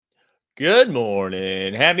Good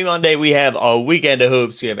morning. Happy Monday. We have a weekend of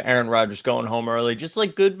hoops. We have Aaron Rodgers going home early, just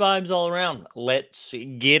like good vibes all around. Let's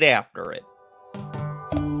get after it.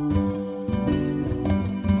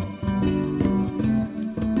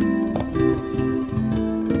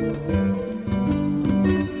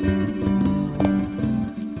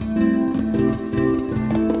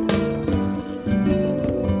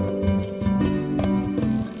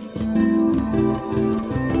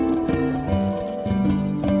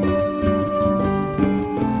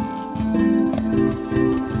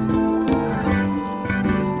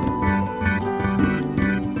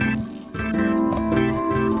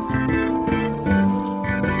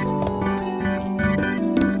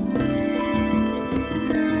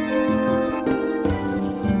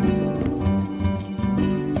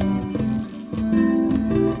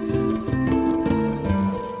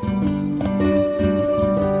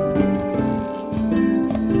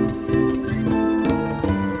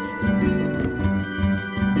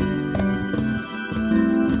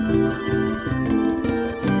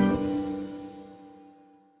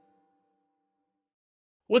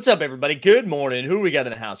 What's up, everybody? Good morning. Who we got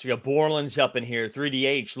in the house? We got Borland's up in here.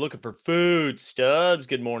 3DH looking for food. Stubbs.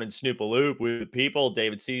 Good morning. Snoopaloop with people.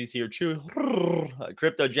 David C's here. Chew.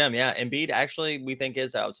 Crypto Gem. Yeah. Embiid actually we think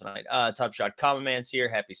is out tonight. Top Shot Common Man's here.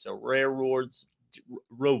 Happy So Rare Rewards.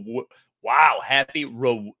 Wow.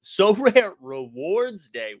 So Rare Rewards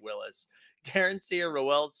Day, Willis. Karen's here.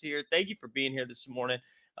 Roel's here. Thank you for being here this morning.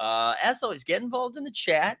 As always, get involved in the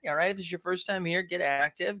chat. All right. If this is your first time here, get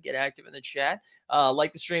active in the chat.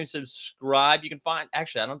 Like the stream, subscribe. You can find,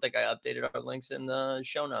 actually, I don't think I updated our links in the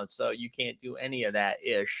show notes, so you can't do any of that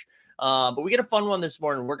ish. But we get a fun one this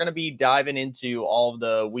morning. We're going to be diving into all of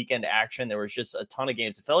the weekend action. There was just a ton of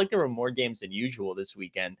games. It felt like there were more games than usual this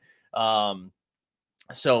weekend.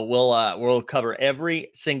 So we'll cover every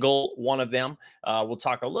single one of them. We'll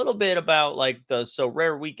talk a little bit about like the So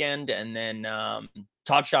Rare weekend, and then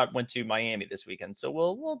Top Shot went to Miami this weekend, so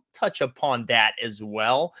we'll touch upon that as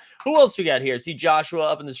well. Who else we got here? See Joshua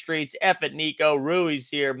up in the streets. F at Nico. Rui's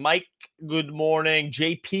here. Mike, good morning.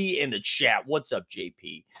 JP in the chat. What's up,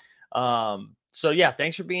 JP? So yeah,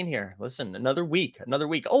 thanks for being here. Listen, another week.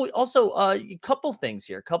 Oh, also a couple things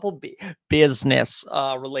here, business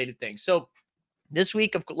related things. So this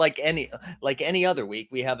week, of like any other week,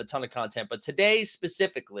 we have a ton of content. But today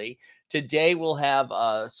specifically, we'll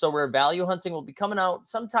have So Rare Value Hunting will be coming out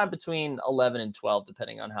sometime between 11 and 12,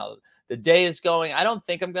 depending on how the day is going. I don't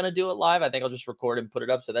think I'm going to do it live. I think I'll just record and put it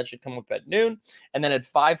up. So that should come up at noon. And then at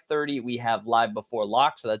 5:30, we have Live Before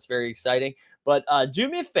Lock. So that's very exciting. But do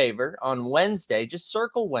me a favor on Wednesday, just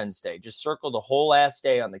circle Wednesday. Just circle the whole ass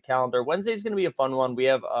day on the calendar. Wednesday is going to be a fun one. We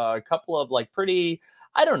have a couple of like pretty,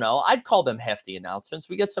 I don't know, I'd call them hefty announcements.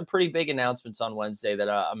 We get some pretty big announcements on Wednesday that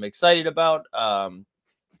I'm excited about.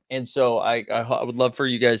 And so I would love for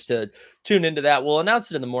you guys to tune into that. We'll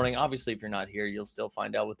announce it in the morning. Obviously, if you're not here, you'll still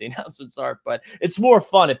find out what the announcements are. But it's more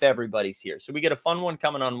fun if everybody's here. So we get a fun one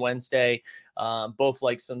coming on Wednesday. Both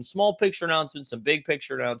like some small picture announcements, some big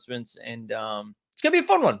picture announcements. And it's going to be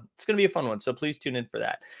a fun one. So please tune in for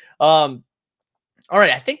that. All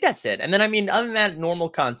right, I think that's it. And then, I mean, other than that, normal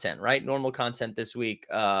content, right? Normal content this week.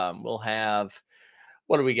 We'll have,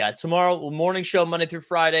 what do we got? Tomorrow, morning show, Monday through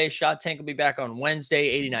Friday. Shot Tank will be back on Wednesday.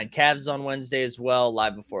 89 Cavs is on Wednesday as well.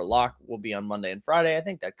 Live Before Lock will be on Monday and Friday. I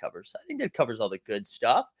think that covers all the good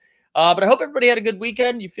stuff. But I hope everybody had a good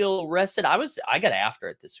weekend. You feel rested. I got after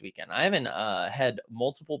it this weekend. I haven't had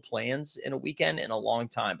multiple plans in a weekend in a long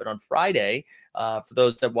time. But on Friday, for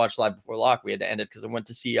those that watched Live Before Lock, we had to end it because I went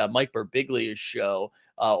to see Mike Birbiglia's show,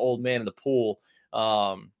 Old Man in the Pool,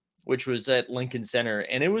 which was at Lincoln Center,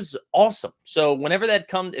 and it was awesome. So whenever that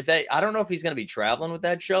comes, I don't know if he's going to be traveling with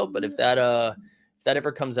that show, but if that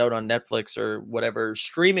ever comes out on Netflix or whatever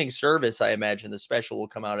streaming service, I imagine the special will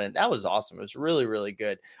come out. And that was awesome. It was really, really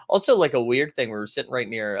good. Also, like a weird thing, we were sitting right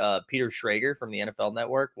near Peter Schrager from the NFL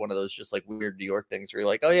Network. One of those just like weird New York things where you're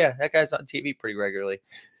like, oh yeah, that guy's on TV pretty regularly.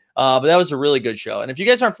 But that was a really good show. And if you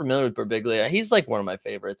guys aren't familiar with Birbiglia, he's like one of my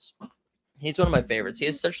favorites. He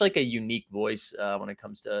has such like a unique voice when it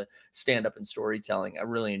comes to stand-up and storytelling. I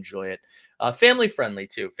really enjoy it. Family friendly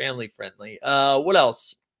too. What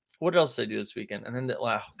else? What else did I do this weekend? And then,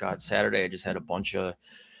 Saturday I just had a bunch of,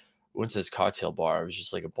 went to this cocktail bar. It was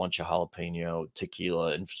just like a bunch of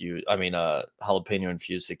jalapeno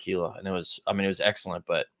infused tequila. And it was excellent,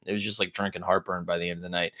 but it was just like drinking heartburn by the end of the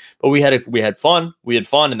night. But we had fun.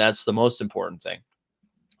 And that's the most important thing.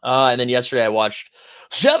 And then yesterday I watched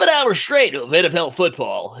 7 hours straight of NFL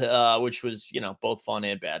football, which was, both fun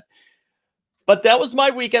and bad. But that was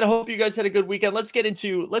my weekend. I hope you guys had a good weekend. Let's get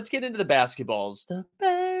into the basketballs. The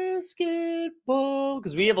basketball,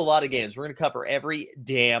 because we have a lot of games. We're going to cover every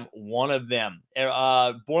damn one of them.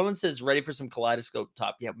 Borland says, ready for some Kaleidoscope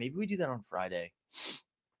Top. Yeah, maybe we do that on Friday.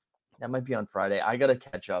 That might be on Friday. I got to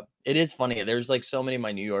catch up. It is funny. There's like so many of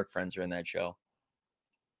my New York friends are in that show.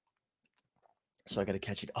 So I got to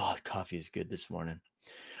catch it. Oh, coffee is good this morning.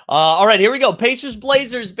 All right, here we go. Pacers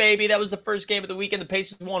Blazers, baby. That was the first game of the weekend. The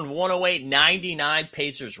Pacers won 108-99.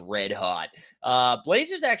 Pacers red hot.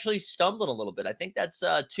 Blazers actually stumbled a little bit. I think that's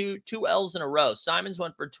two L's in a row. Simons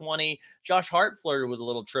went for 20. Josh Hart flirted with a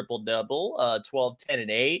little triple-double, 12, 10,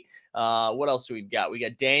 and 8. What else do we got? We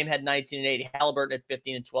got Dame had 19 and 8. Halliburton had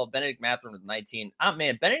 15 and 12. Benedict Mathurin with 19.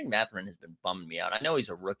 Man, Benedict Mathurin has been bumming me out. I know he's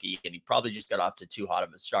a rookie, and he probably just got off to too hot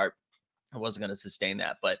of a start. I wasn't going to sustain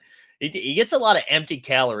that, but he gets a lot of empty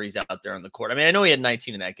calories out there on the court. I mean, I know he had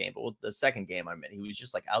 19 in that game, but with the second game, he was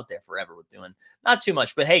just like out there forever with doing not too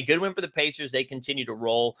much. But hey, good win for the Pacers. They continue to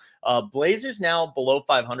roll. Blazers now below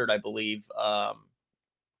 500, I believe.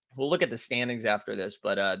 We'll look at the standings after this,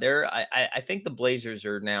 but I think the Blazers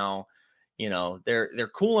are now,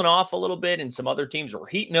 they're cooling off a little bit, and some other teams are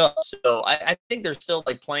heating up. So I think they're still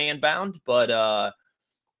like playing bound, but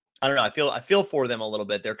I don't know. I feel for them a little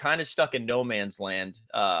bit. They're kind of stuck in no man's land.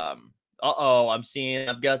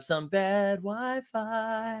 I've got some bad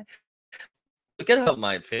Wi-Fi. Look at how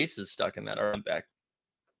my face is stuck in that. All right, I'm back.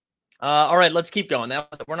 All right, let's keep going.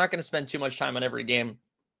 We're not going to spend too much time on every game.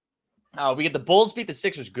 We get the Bulls beat the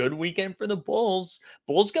Sixers. Good weekend for the Bulls.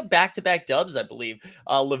 Bulls got back-to-back dubs, I believe.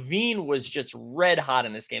 Levine was just red hot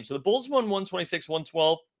in this game. So the Bulls won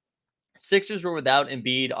 126-112. Sixers were without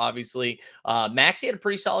Embiid, obviously. Maxey had a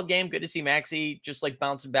pretty solid game. Good to see Maxey just like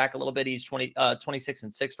bouncing back a little bit. He's 26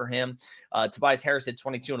 and 6 for him. Tobias Harris had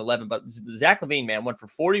 22 and 11, but Zach LaVine, man, went for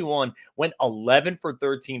 41, went 11 for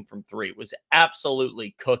 13 from 3. Was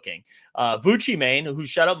absolutely cooking. Vucci Main, who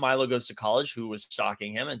shut up Milo Goes to College, who was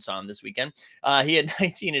stalking him and saw him this weekend. He had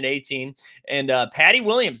 19 and 18. And Patty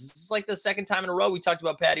Williams, this is like the second time in a row we talked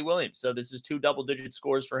about Patty Williams. So this is 2 double-digit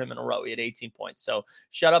scores for him in a row. He had 18 points. So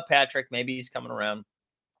shut up, Patrick. Maybe he's coming around.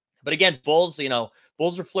 But again, Bulls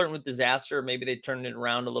are flirting with disaster. Maybe they turned it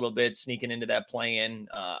around a little bit, sneaking into that play-in.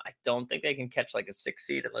 I don't think they can catch like a 6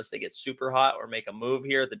 seed unless they get super hot or make a move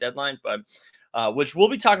here at the deadline. But which we'll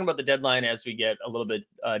be talking about the deadline as we get a little bit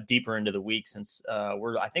deeper into the week, since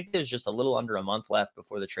I think there's just a little under a month left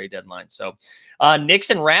before the trade deadline. So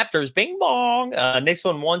Knicks and Raptors, bing bong. Knicks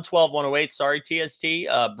won 112-108. Sorry,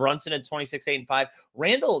 TST. Brunson at 26, 8 and 5.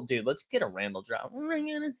 Randall, dude, let's get a Randall drop.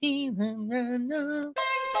 Regular season Randall.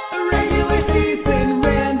 Regular season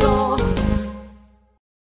Randall.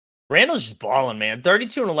 Randall's just balling, man.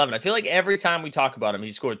 32 and 11. I feel like every time we talk about him, he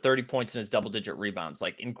scored 30 points in his double-digit rebounds.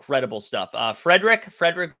 Like, incredible stuff. Frederick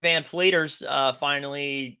Van Fleeters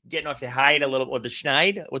finally getting off the height a little, or the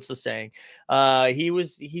schneid. What's the saying?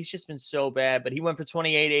 He's just been so bad, but he went for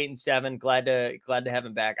 28, 8 and 7. Glad to have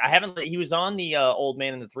him back. He was on the Old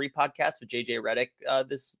Man in the 3 podcast with JJ Redick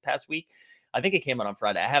this past week. I think it came out on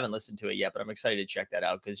Friday. I haven't listened to it yet, but I'm excited to check that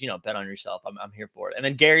out because, bet on yourself. I'm here for it. And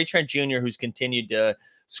then Gary Trent Jr., who's continued to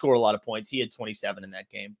score a lot of points. He had 27 in that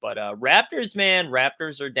game. But Raptors, man,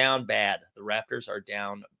 Raptors are down bad. The Raptors are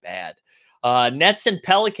down bad. Nets and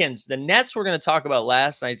Pelicans. The Nets we're going to talk about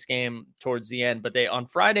last night's game towards the end, but on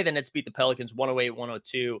Friday, the Nets beat the Pelicans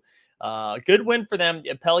 108-102. Good win for them.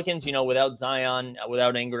 Pelicans, without Zion,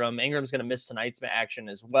 without Ingram. Ingram's going to miss tonight's action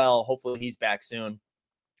as well. Hopefully he's back soon.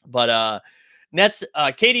 But Nets,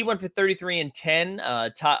 KD went for 33 and 10.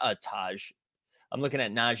 Taj. I'm looking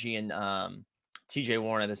at Najee and TJ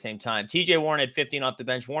Warren at the same time. TJ Warren had 15 off the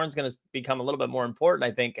bench. Warren's going to become a little bit more important,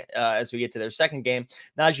 I think, as we get to their second game.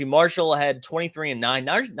 Najee Marshall had 23 and 9.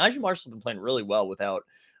 Najee Marshall's been playing really well without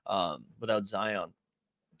Zion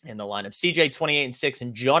in the lineup. CJ 28 and 6,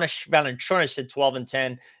 and Jonas Valanciunas had 12 and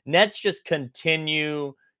 10. Nets just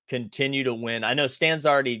continue to win. I know Stan's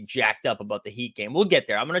already jacked up about the Heat game. We'll get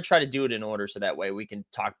there. I'm going to try to do it in order so that way we can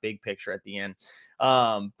talk big picture at the end.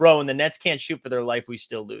 Bro, when the Nets can't shoot for their life, we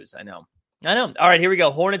still lose. I know. All right, here we go.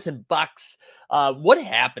 Hornets and Bucks. What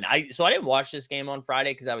happened? I didn't watch this game on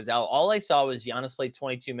Friday because I was out. All I saw was Giannis played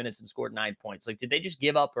 22 minutes and scored 9 points. Like, did they just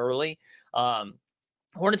give up early?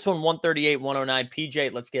 Hornets won 138-109.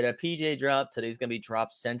 PJ, let's get a PJ drop. Today's going to be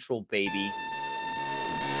Drop Central, baby.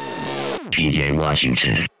 PJ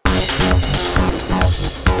Washington.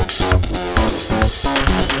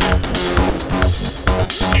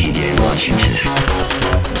 PJ Washington.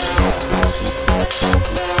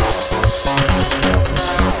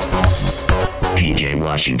 PJ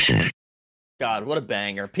Washington. God, what a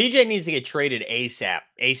banger. PJ needs to get traded ASAP.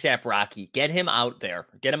 ASAP Rocky. Get him out there.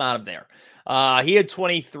 Get him out of there. He had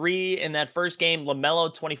 23 in that first game.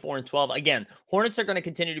 LaMelo, 24 and 12. Again, Hornets are going to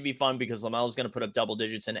continue to be fun because LaMelo's going to put up double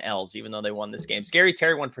digits in L's, even though they won this game. Scary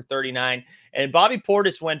Terry went for 39. And Bobby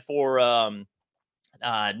Portis went for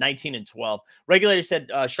 19 and 12. Regulator said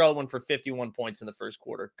Charlotte went for 51 points in the first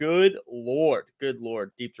quarter. Good Lord. Good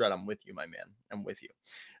Lord. Deep Threat, I'm with you, my man. I'm with you.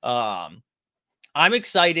 I'm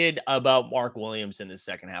excited about Mark Williams in the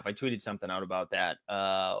second half. I tweeted something out about that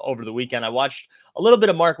over the weekend. I watched a little bit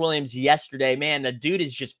of Mark Williams yesterday. Man, the dude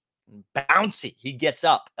is just bouncy. He gets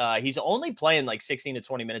up. He's only playing like 16 to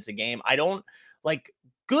 20 minutes a game. I don't like,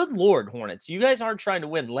 good Lord, Hornets. You guys aren't trying to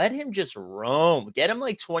win. Let him just roam. Get him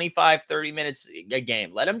like 25, 30 minutes a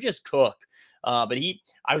game. Let him just cook. But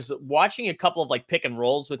I was watching a couple of like pick and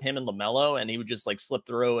rolls with him and LaMelo, and he would just like slip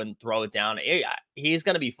through and throw it down. He's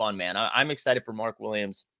going to be fun, man. I'm excited for Mark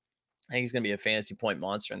Williams. I think he's going to be a fantasy point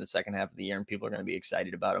monster in the second half of the year, and people are going to be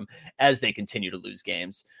excited about him as they continue to lose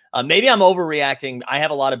games. Maybe I'm overreacting. I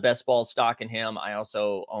have a lot of best ball stock in him. I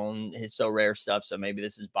also own his So Rare stuff, so maybe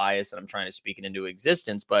this is bias and I'm trying to speak it into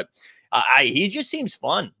existence, but he just seems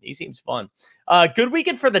fun. He seems fun. Good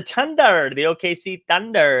weekend for the Thunder. The OKC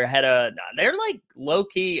Thunder they're like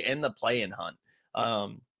low-key in the play-in hunt.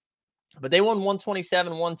 But they won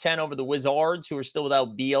 127-110 over the Wizards, who are still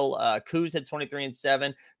without Beal. Kuz had 23 and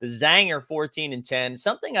 7. The Zanger 14 and 10.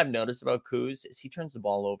 Something I've noticed about Kuz is he turns the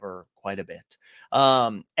ball over quite a bit.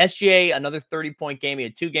 SGA, another 30-point game. He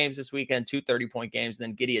had 2 games this weekend, 2 30-point games. And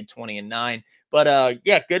then Giddey had 20 and 9. But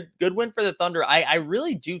yeah, good win for the Thunder. I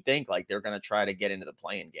really do think like they're going to try to get into the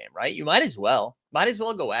play-in game, right? You might as well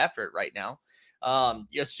go after it right now.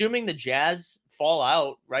 Assuming the Jazz fall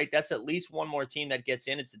out, right? That's at least one more team that gets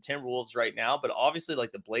in. It's the Timberwolves right now, but obviously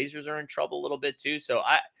like the Blazers are in trouble a little bit too. So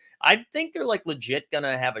I think they're like legit going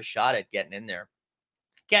to have a shot at getting in there.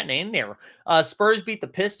 Spurs beat the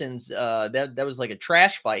Pistons. That was like a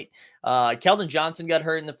trash fight. Keldon Johnson got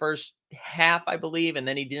hurt in the first half, I believe, and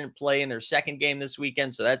then he didn't play in their second game this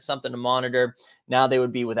weekend. So that's something to monitor. Now they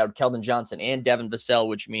would be without Keldon Johnson and Devin Vassell,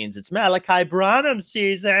 which means it's Malachi Branham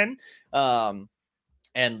season.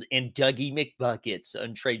 And Dougie McBuckets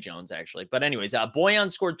and Trey Jones, actually. But anyways,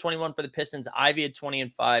 Boyan scored 21 for the Pistons. Ivy had 20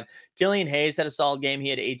 and 5. Killian Hayes had a solid game. He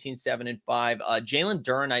had 18, 7 and 5. Jalen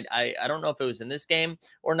Duren, I don't know if it was in this game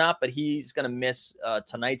or not, but he's going to miss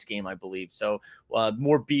tonight's game, I believe. So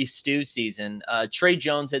more beef stew season. Trey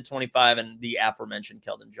Jones had 25, and the aforementioned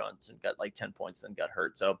Keldon Johnson got like 10 points, then got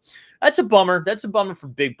hurt. So that's a bummer. That's a bummer for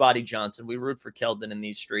Big Body Johnson. We root for Keldon in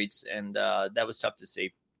these streets, and that was tough to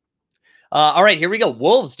see. All right, here we go.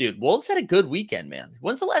 Wolves, dude. Wolves had a good weekend, man.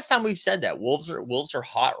 When's the last time we've said that? Wolves are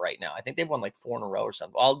hot right now. I think they've won like 4 in a row or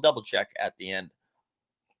something. I'll double check at the end.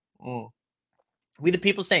 We the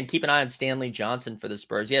people saying keep an eye on Stanley Johnson for the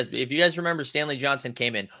Spurs. Yes, if you guys remember, Stanley Johnson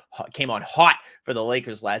came on hot for the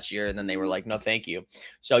Lakers last year, and then they were like, no, thank you.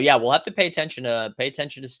 So yeah, we'll have to pay attention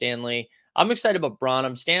to Stanley. I'm excited about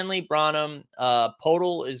Branham. Stanley, Branham,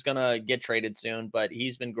 Podol is gonna get traded soon, but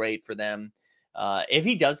he's been great for them. If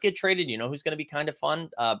he does get traded, you know who's going to be kind of fun?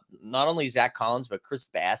 Not only Zach Collins, but Chris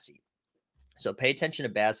Bassey. So pay attention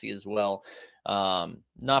to Bassey as well.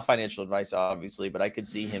 Not financial advice, obviously, but I could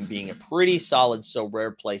see him being a pretty solid So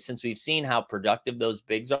Rare play since we've seen how productive those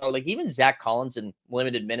bigs are. Like even Zach Collins in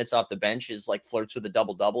limited minutes off the bench is like flirts with a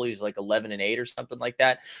double-double. He's like 11 and 8 or something like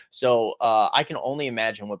that. So I can only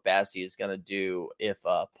imagine what Bassey is going to do if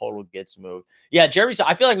Podol gets moved. Yeah, Jeremy,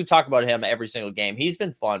 I feel like we talk about him every single game. He's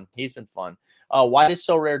been fun. Why does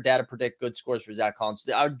So Rare data predict good scores for Zach Collins?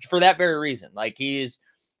 For that very reason. Like he's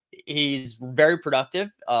very productive.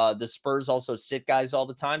 The Spurs also sit guys all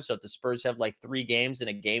the time. So if the Spurs have like 3 games in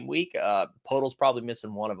a game week, Podol's probably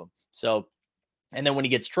missing one of them. So, and then when he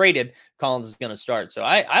gets traded, Collins is going to start. So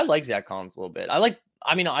I like Zach Collins a little bit.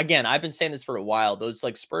 Again, I've been saying this for a while. Those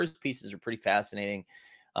like Spurs pieces are pretty fascinating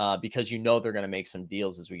because you know they're going to make some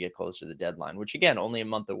deals as we get closer to the deadline, which again, only a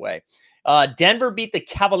month away. Denver beat the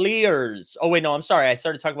Cavaliers. Oh, wait, no, I'm sorry. I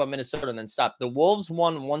started talking about Minnesota and then stopped. The Wolves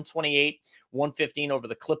won 128-115 over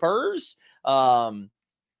the Clippers.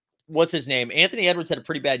 What's his name? Anthony Edwards had a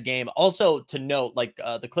pretty bad game. Also to note, like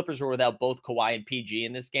the Clippers were without both Kawhi and PG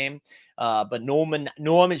in this game. But Norman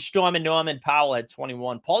Powell had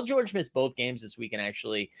 21. Paul George missed both games this weekend,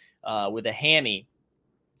 actually, with a hammy.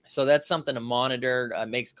 So that's something to monitor.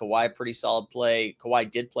 Makes Kawhi a pretty solid play.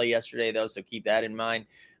 Kawhi did play yesterday, though, so keep that in mind.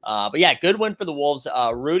 But yeah, good win for the Wolves.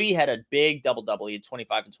 Rudy had a big double-double. He had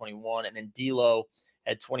 25 and 21, and then D'Lo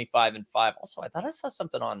had 25 and 5. Also, I thought I saw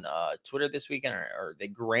something on Twitter this weekend, or the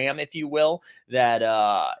gram, if you will,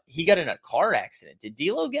 that he got in a car accident. Did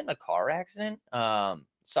D'Lo get in a car accident?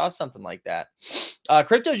 Saw something like that.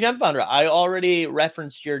 Crypto Gem Founder, I already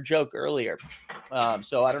referenced your joke earlier.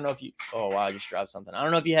 So I don't know if you, oh, wow, I just dropped something. I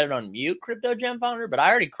don't know if you had it on mute, Crypto Gem Founder, but I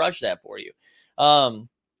already crushed that for you.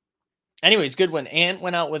 Anyways, good win. Ant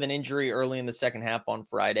went out with an injury early in the second half on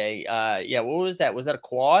Friday. Yeah, what was that? Was that a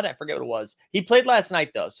quad? I forget what it was. He played last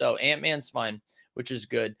night, though, so Ant-Man's fine, which is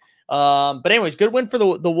good. But anyways, good win for the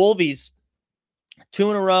Wolvies.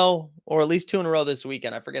 2 in a row, or at least 2 in a row this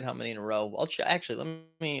weekend. I forget how many in a row.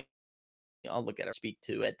 I'll look at it, speak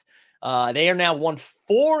to it. They are now won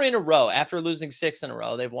 4 in a row after losing 6 in a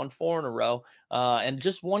row. They've won 4 in a row, and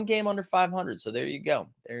just one game under 500. So there you go.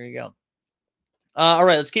 There you go. All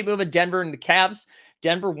right, let's keep moving. Denver and the Cavs.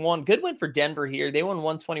 Denver won. Good win for Denver here. They won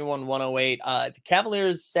 121-108. The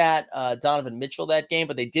Cavaliers sat Donovan Mitchell that game,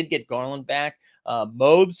 but they did get Garland back.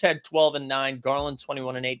 Mobes had 12 and 9. Garland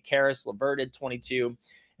 21 and 8. Karis LeVert had 22.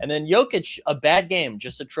 And then Jokic, a bad game,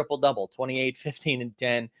 just a triple-double, 28, 15, and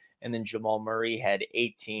 10. And then Jamal Murray had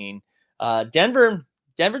 18. Denver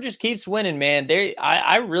just keeps winning, man.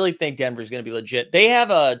 I really think Denver's going to be legit. They have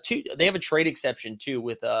a trade exception too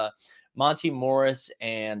with Monty Morris,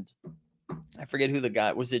 and I forget who the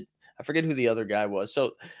guy was. I forget who the other guy was.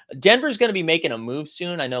 So Denver's going to be making a move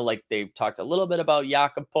soon. I know, like, they've talked a little bit about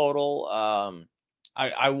Jakob Poeltl.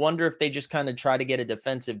 I wonder if they just kind of try to get a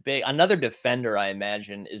defensive big, another defender. I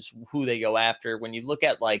imagine is who they go after. When you look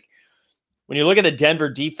at the Denver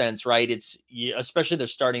defense, right? It's especially their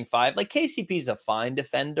starting five. Like, KCP is a fine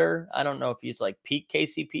defender. I don't know if he's like peak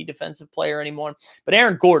KCP defensive player anymore, but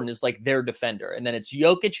Aaron Gordon is like their defender. And then it's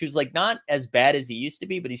Jokic, who's like not as bad as he used to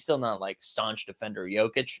be, but he's still not like staunch defender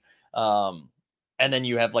Jokic. And then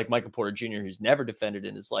you have like Michael Porter Jr., who's never defended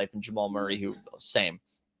in his life, and Jamal Murray, who same.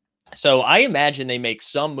 So I imagine they make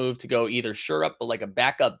some move to go either shore up, but like a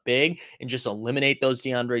backup big and just eliminate those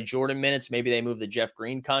DeAndre Jordan minutes. Maybe they move the Jeff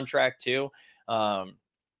Green contract too. But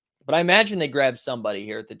I imagine they grab somebody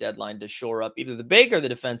here at the deadline to shore up either the big or the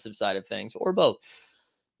defensive side of things, or both.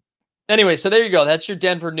 Anyway, so there you go. That's your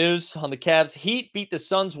Denver news on the Cavs. Heat beat the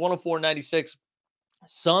Suns 104-96.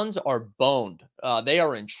 Suns are boned. They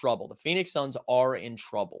are in trouble. The Phoenix Suns are in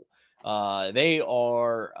trouble. They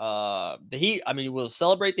are the Heat. I mean, we'll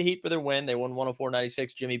celebrate the Heat for their win. They won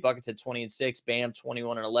 104-96. Jimmy Buckets had 20 and 6. Bam,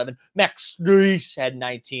 21 and 11. Max Strus had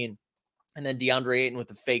 19. And then DeAndre Ayton with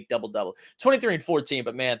a fake double-double. 23 and 14.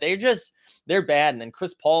 But man, they're bad. And then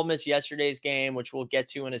Chris Paul missed yesterday's game, which we'll get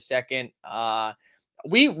to in a second.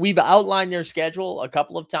 We've outlined their schedule a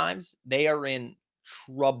couple of times. They are in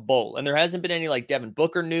trouble. And there hasn't been any like Devin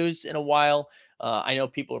Booker news in a while. I know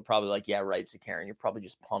people are probably like, yeah, right, Zakarian, you're probably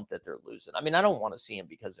just pumped that they're losing. I mean, I don't want to see him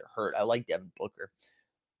because they're hurt. I like Devin Booker.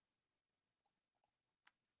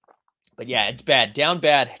 But yeah, it's bad. Down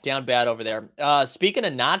bad over there. Speaking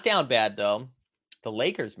of not down bad, though, the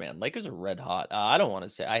Lakers, man. Lakers are red hot. I don't want to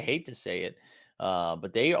say, I hate to say it,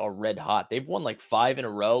 but they are red hot. They've won like 5 in a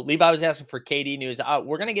row. Levi was asking for KD news.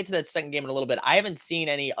 We're going to get to that second game in a little bit. I haven't seen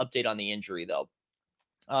any update on the injury, though.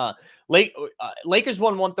 Lakers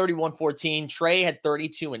won 130-114. Trey had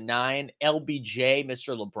 32 and 9. LBJ,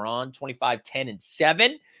 Mr. LeBron, 25, 10 and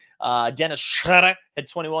 7. Dennis Schroeder had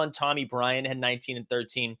 21. Tommy Bryan had 19 and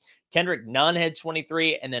 13. Kendrick Nunn had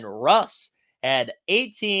 23. And then Russ had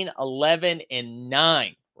 18, 11, and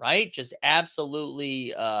 9, right? Just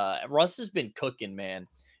absolutely, Russ has been cooking, man.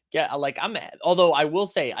 Yeah, like although I will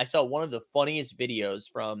say I saw one of the funniest videos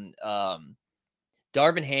from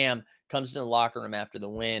Darvin Ham comes in the locker room after the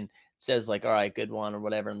win, says like, all right, good one or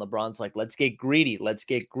whatever. And LeBron's like, let's get greedy.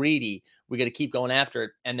 We got to keep going after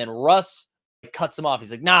it. And then Russ cuts him off.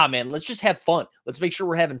 He's like, nah, man, let's just have fun. Let's make sure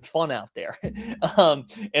we're having fun out there. And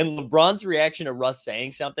LeBron's reaction to Russ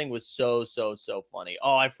saying something was so funny.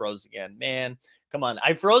 Oh, I froze again, man. Come on.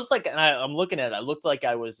 I froze like, and I'm looking at it. I looked like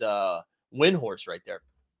I was Windhorse right there.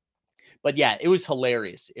 But yeah, it was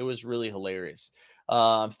hilarious. It was really hilarious.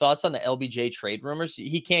 Thoughts on the LBJ trade rumors?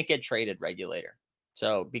 He can't get traded, regulator.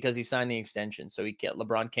 So because he signed the extension, so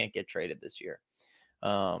LeBron can't get traded this year.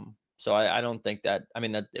 So I don't think that, I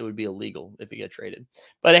mean, that it would be illegal if he get traded.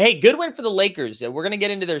 But hey, good win for the Lakers. We're going to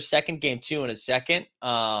get into their second game too in a second.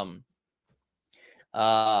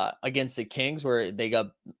 Against the Kings, where they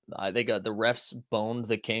got the refs boned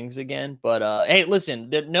the Kings again. But hey, listen,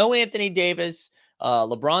 no Anthony Davis.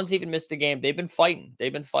 LeBron's even missed the game. They've been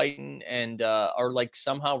fighting and are like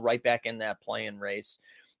somehow right back in that play-in race.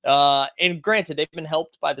 And granted, they've been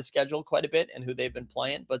helped by the schedule quite a bit and who they've been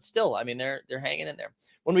playing, but still, I mean, they're hanging in there.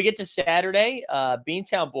 When we get to Saturday,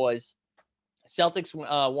 Beantown boys, Celtics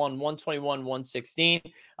won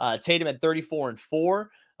 121-116. Tatum had 34 and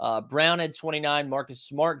 4. Brown had 29. Marcus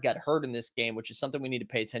Smart got hurt in this game, which is something we need to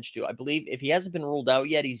pay attention to. I believe if he hasn't been ruled out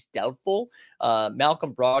yet, he's doubtful.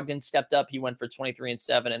 Malcolm Brogdon stepped up. He went for 23 and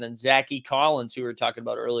 7. And then Zachy Collins, who we were talking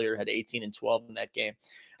about earlier, had 18 and 12 in that game.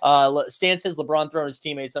 Stan says LeBron throwing his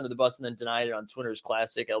teammates under the bus and then denied it on Twitter's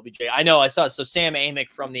classic LBJ. I know, I saw it. So Sam Amick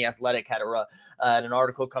from The Athletic had an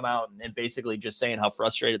article come out and basically just saying how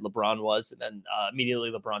frustrated LeBron was. And then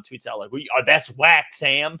immediately LeBron tweets out like, that's whack,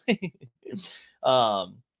 Sam.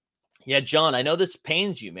 Yeah, John, I know this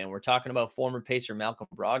pains you, man. We're talking about former Pacer Malcolm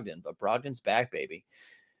Brogdon, but Brogdon's back, baby.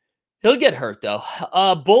 He'll get hurt, though.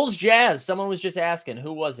 Bulls Jazz. Someone was just asking,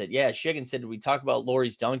 who was it? Yeah, Shiggin said, did we talk about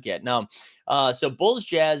Lauri's dunk yet? No. So Bulls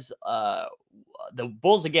Jazz, the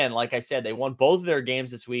Bulls, again, like I said, they won both of their games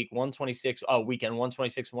this week, 126, weekend,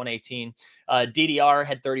 126, 118. DDR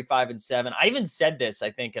had 35 and 7. I even said this, I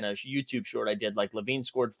think, in a YouTube short I did, like Levine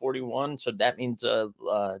scored 41. So that means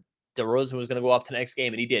DeRozan was going to go off the next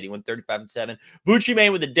game, and he did. He went 35 and 7. Bucci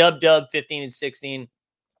Mane with a dub, 15 and 16.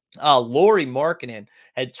 Lauri Markkanen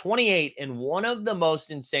had 28 in one of the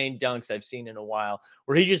most insane dunks I've seen in a while,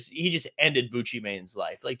 where he just ended Bucci Mane's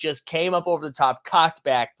life. Like, just came up over the top, cocked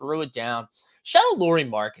back, threw it down. Shout out Lauri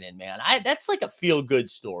Markkanen, man. That's like a feel-good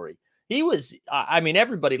story. He was,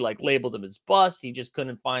 everybody like labeled him as bust. He just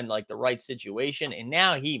couldn't find like the right situation. And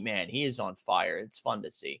now he is on fire. It's fun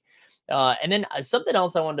to see. And then something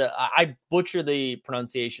else I butcher the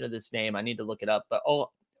pronunciation of this name. I need to look it up, but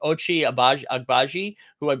Ochi Agbaji,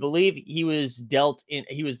 who I believe he was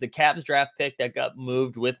the Cavs draft pick that got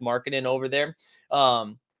moved with Markkanen over there.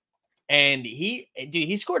 And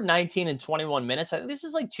he scored 19 in 21 minutes. I think this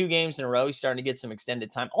is like 2 games in a row. He's starting to get some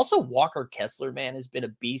extended time. Also, Walker Kessler, man, has been a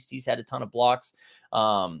beast. He's had a ton of blocks.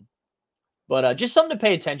 But just something to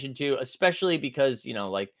pay attention to, especially because,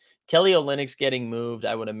 like Kelly Olynyk's getting moved,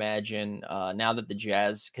 I would imagine, now that the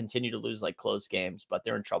Jazz continue to lose like close games, but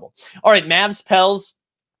they're in trouble. All right, Mavs, Pels.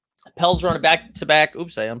 Pels run a back-to-back.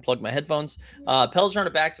 Oops, I unplugged my headphones. Pels run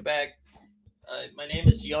a back-to-back. My name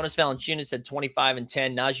is Jonas Valanciunas at 25 and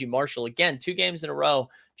 10. Najee Marshall, again, 2 games in a row,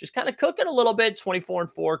 just kind of cooking a little bit, 24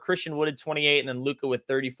 and 4. Christian Wood at 28, and then Luka with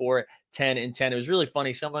 34, 10 and 10. It was really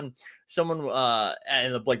funny. Someone in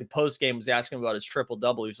the post game was asking about his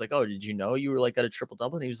triple-double. He was like, oh, did you know you were like got a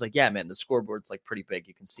triple-double? And he was like, yeah, man, the scoreboard's like pretty big.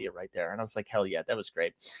 You can see it right there. And I was like, hell yeah, that was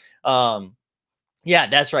great. Yeah,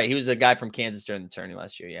 that's right. He was a guy from Kansas during the tourney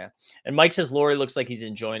last year. Yeah. And Mike says Lauri looks like he's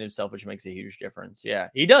enjoying himself, which makes a huge difference. Yeah,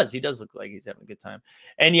 he does. He does look like he's having a good time.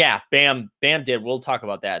 And yeah, Bam did. We'll talk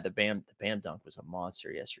about that. The Bam dunk was a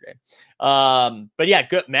monster yesterday. But yeah,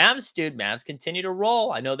 good. Mavs continue to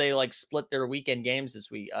roll. I know they like split their weekend games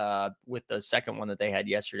this week with the second one that they had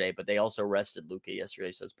yesterday, but they also rested Luka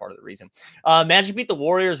yesterday. So that's part of the reason. Magic beat the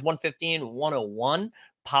Warriors 115-101.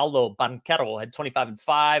 Paulo Banchero had 25 and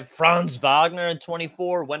 5. Franz Wagner at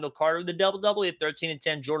 24. Wendell Carter with the double-double at 13 and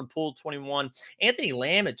 10. Jordan Poole 21. Anthony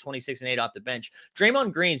Lamb at 26 and 8 off the bench.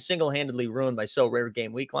 Draymond Green single-handedly ruined my So Rare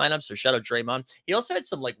game week lineup. So shout out Draymond. He also had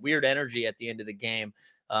some like weird energy at the end of the game.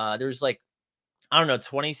 There's like, I don't know,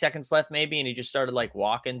 20 seconds left maybe. And he just started like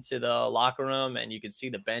walking to the locker room, and you could see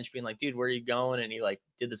the bench being like, dude, where are you going? And he like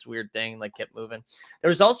did this weird thing, like kept moving. There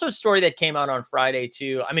was also a story that came out on Friday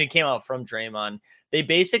too. I mean, it came out from Draymond. They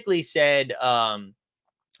basically said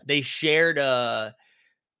they shared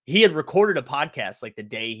he had recorded a podcast like the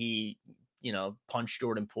day he, punched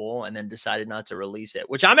Jordan Poole and then decided not to release it,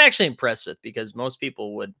 which I'm actually impressed with, because most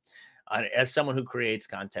people would, as someone who creates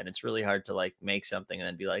content, it's really hard to like make something and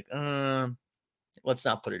then be like, let's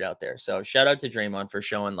not put it out there. So shout out to Draymond for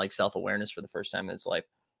showing like self-awareness for the first time in his life.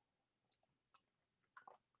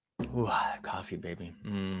 Ooh, coffee, baby.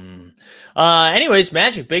 Anyways,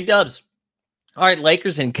 Magic, big dubs. All right,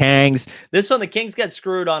 Lakers and Kangs. This one, the Kings got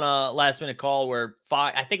screwed on a last-minute call where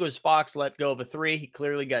I think it was Fox let go of a 3. He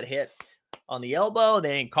clearly got hit on the elbow.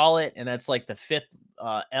 They didn't call it, and that's like the 5th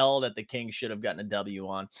L that the Kings should have gotten a W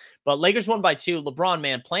on. But Lakers won by 2. LeBron,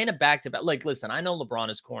 man, playing a back-to-back. Like, listen, I know LeBron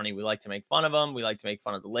is corny. We like to make fun of him. We like to make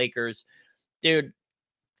fun of the Lakers. Dude,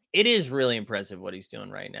 it is really impressive what he's doing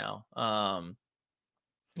right now.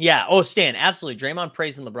 Yeah. Oh, Stan, absolutely. Draymond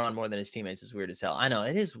praising LeBron more than his teammates is weird as hell. I know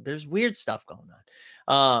it is. There's weird stuff going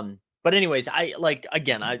on. But anyways, I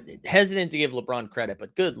hesitant to give LeBron credit,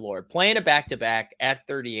 but good Lord, playing a back-to-back at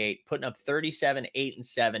 38, putting up 37, 8 and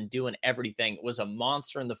 7, doing everything. It was a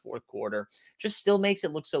monster in the fourth quarter. Just still makes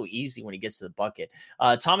it look so easy when he gets to the bucket.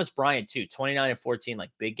 Thomas Bryant too, 29 and 14, like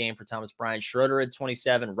big game for Thomas Bryant. Schroeder had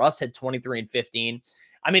 27. Russ had 23 and 15.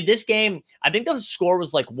 I mean, this game, I think the score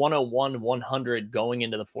was like 101-100 going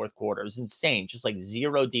into the fourth quarter. It was insane. Just like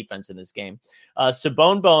zero defense in this game.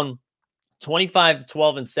 Sabone Bone, 25,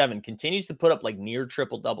 12, and 7, continues to put up like near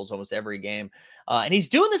triple doubles almost every game. And he's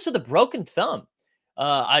doing this with a broken thumb.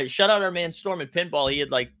 I shout out our man Storm at Pinball. He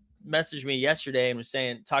had like messaged me yesterday and was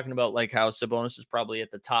talking about like how Sabonis is probably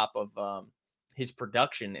at the top of his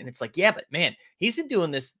production. And it's like, yeah, but man, he's been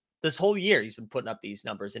doing this whole year. He's been putting up these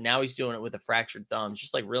numbers, and now he's doing it with a fractured thumb. It's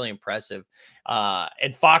just like really impressive.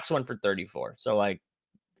 And Fox went for 34. So like,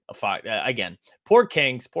 again, poor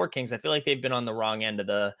Kings. I feel like they've been on the wrong end of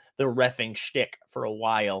the reffing shtick for a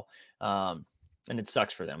while, and it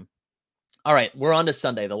sucks for them. All right, we're on to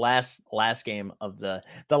Sunday, the last game of the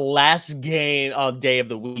last game of day of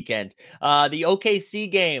the weekend. The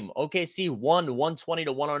OKC game. OKC won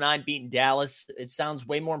 120-109, beating Dallas. It sounds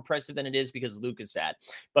way more impressive than it is because Luke is sad.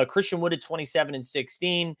 But Christian Wood at 27 and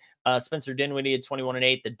 16. Spencer Dinwiddie at 21 and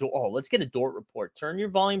 8. Let's get a Dort report. Turn your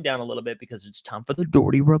volume down a little bit because it's time for the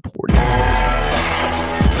Dorty report.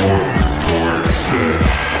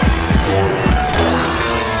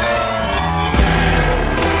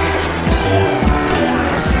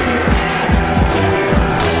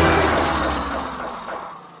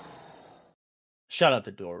 Shout out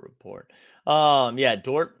to Dort report. Yeah,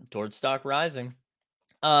 Dort stock rising.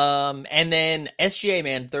 And then SGA,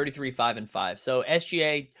 man, 33-5-5. So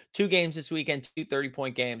SGA, 2 games this weekend, 2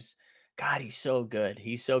 30-point games. God, he's so good.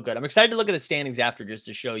 He's so good. I'm excited to look at the standings after just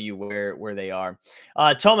to show you where they are.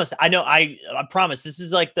 Thomas, I know I promise this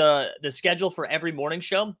is like the schedule for every morning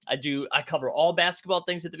show. I cover all basketball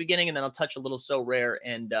things at the beginning, and then I'll touch a little So Rare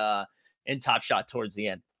and Top Shot towards the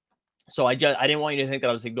end. So I didn't want you to think that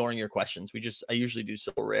I was ignoring your questions. I usually do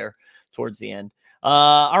So Rare towards the end.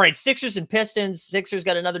 All right, Sixers and Pistons. Sixers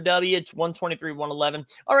got another W. It's 123-111.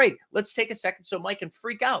 All right, let's take a second so Mike can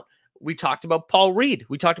freak out. We talked about Paul Reed.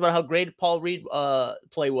 We talked about how great Paul Reed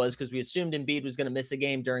play was because we assumed Embiid was going to miss a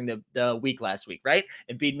game during the week last week, right?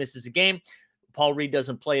 Embiid misses a game. Paul Reed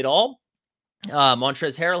doesn't play at all.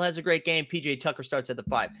 Montrezl Harrell has a great game. PJ Tucker starts at the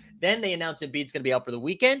 5. Then they announced Embiid's going to be out for the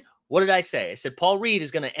weekend. What did I say? I said Paul Reed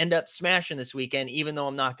is going to end up smashing this weekend, even though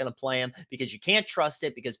I'm not going to play him because you can't trust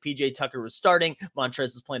it because PJ Tucker was starting.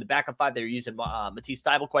 Montrezl was playing the backup 5. They were using Matisse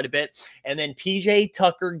Thybulle quite a bit. And then PJ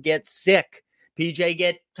Tucker gets sick.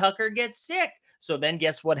 Tucker gets sick. So then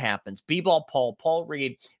guess what happens? B-ball Paul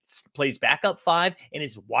Reed plays backup 5 and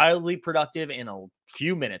is wildly productive in a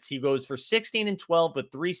few minutes. He goes for 16 and 12 with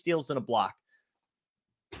 3 steals and a block.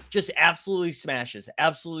 Just absolutely smashes.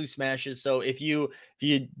 So if you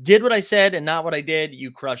did what I said and not what I did, you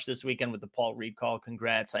crushed this weekend with the Paul Reed call.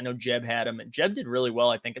 Congrats. I know Jeb had him, and Jeb did really well,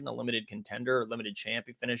 I think, in the limited contender or limited champ.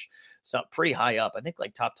 He finished pretty high up, I think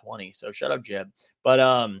like top 20. So shout out Jeb.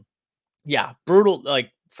 But yeah, brutal,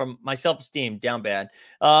 like from my self-esteem down bad.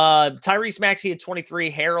 Tyrese Maxey at 23,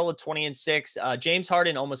 Harrell at 20 and 6. James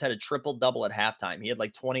Harden almost had a triple double at halftime. He had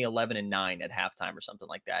like 20, 11 and 9 at halftime or something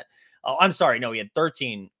like that. Oh, I'm sorry. No, he had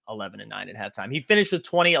 13, 11 and 9 at halftime. He finished with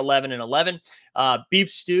 20, 11 and 11. Beef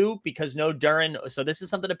stew because no Duren. So this is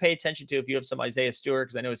something to pay attention to if you have some Isaiah Stewart,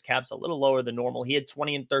 because I know his cap's a little lower than normal. He had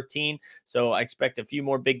 20 and 13. So I expect a few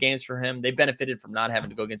more big games for him. They benefited from not having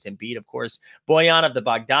to go against Embiid, of course. Bojan of the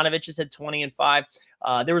Bogdanoviches had 20 and 5.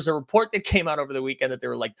 There was a report that came out over the weekend that there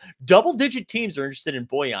were like double-digit teams are interested in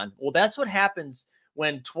Bojan. Well, that's what happens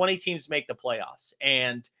when 20 teams make the playoffs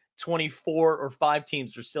and 24 or 5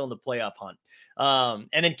 teams are still in the playoff hunt.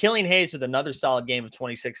 And then Killian Hayes with another solid game of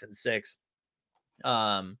 26 and 6.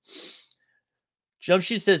 Jumpshoot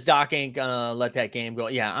says Doc ain't gonna let that game go.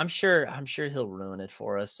 Yeah, I'm sure he'll ruin it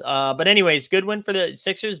for us. But anyways, good win for the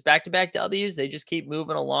Sixers. Back-to-back W's. They just keep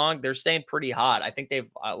moving along. They're staying pretty hot. I think they've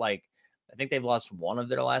lost one of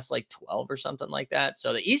their last like 12 or something like that.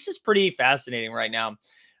 So the East is pretty fascinating right now.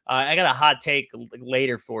 I got a hot take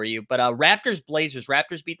later for you, but Raptors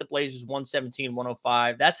beat the Blazers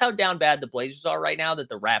 117-105. That's how down bad the Blazers are right now, that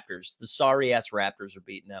the sorry ass Raptors are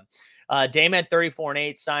beating them. Dame had 34 and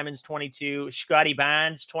 8, Simons 22, Scotty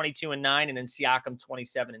Barnes 22 and 9, and then Siakam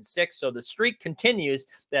 27 and 6. So the streak continues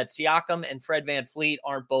that Siakam and Fred VanVleet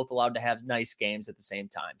aren't both allowed to have nice games at the same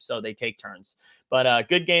time. So they take turns, but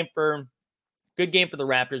good game for the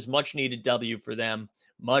Raptors. Much needed W for them.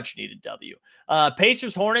 Much needed W.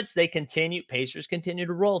 Pacers Hornets, Pacers continue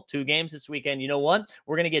to roll. 2 games this weekend. You know what?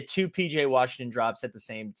 We're going to get 2 PJ Washington drops at the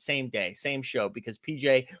same day, same show, because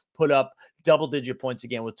PJ put up double-digit points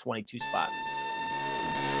again with 22 spots.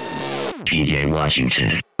 PJ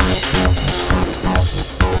Washington.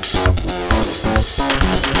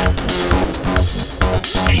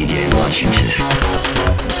 PJ Washington.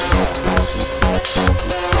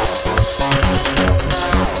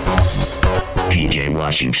 PJ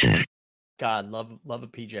Washington. God, love a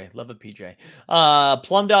PJ. Love a PJ.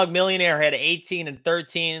 Plum Dog Millionaire had 18 and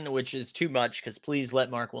 13, which is too much because please let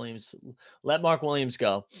Mark Williams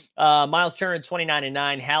go. Miles Turner 29 and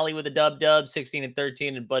 9. Hallie with a dub 16 and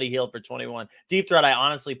 13, and Buddy Hield for 21. Deep Threat, I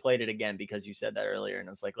honestly played it again because you said that earlier, and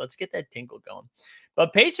I was like, let's get that tinkle going.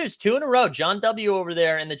 But Pacers 2 in a row. John W over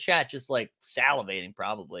there in the chat, just like salivating,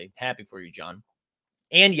 probably. Happy for you, John.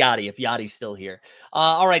 And Yachty, if Yachty's still here.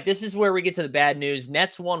 All right, this is where we get to the bad news.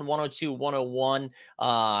 Nets won 102-101.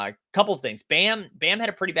 Couple of things. Bam had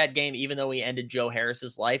a pretty bad game, even though he ended Joe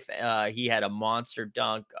Harris's life. He had a monster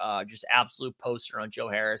dunk, just absolute poster on Joe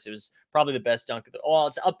Harris. It was probably the best dunk of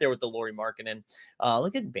it's up there with the Lauri Markkanen.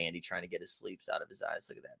 Look at Bandy trying to get his sleeps out of his eyes.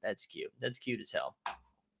 Look at that. That's cute. That's cute as hell.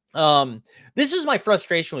 This is my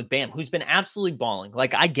frustration with Bam, who's been absolutely balling.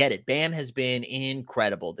 Like, I get it. Bam has been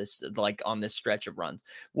incredible on this stretch of runs.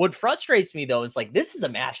 What frustrates me though is like, this is a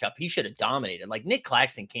matchup he should have dominated. Like, Nick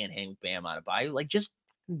Claxton can't hang with Bam out of Bayou. Like, just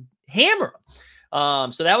hammer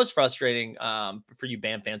him. So that was frustrating for you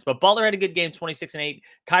Bam fans. But Butler had a good game, 26 and 8.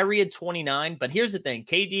 Kyrie had 29. But here's the thing: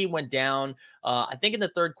 KD went down. I think in the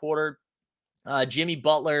third quarter. Jimmy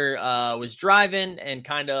Butler was driving and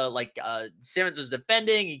kind of like Simmons was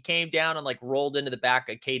defending. He came down and like rolled into the back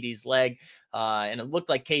of KD's leg. And it looked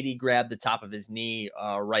like KD grabbed the top of his knee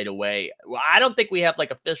right away. Well, I don't think we have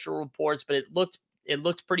like official reports, but it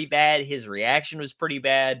looked pretty bad. His reaction was pretty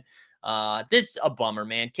bad. This is a bummer,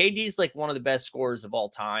 man. KD's like one of the best scorers of all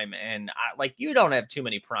time. And you don't have too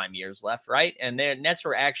many prime years left, right? And their Nets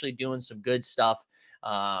were actually doing some good stuff.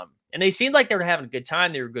 And they seemed like they were having a good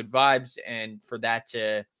time. They were good vibes. And for that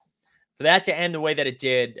to end the way that it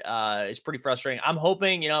did is pretty frustrating. I'm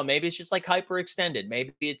hoping, maybe it's just like hyperextended.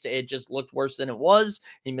 Maybe it just looked worse than it was.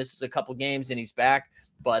 He misses a couple games and he's back.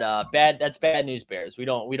 But that's bad news, Bears. We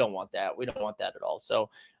don't want that. We don't want that at all. So,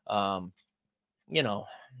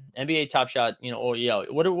 NBA Top Shot,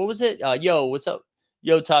 what was it? Yo, what's up?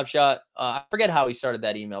 Yo, Top Shot. I forget how he started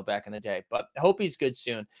that email back in the day, but I hope he's good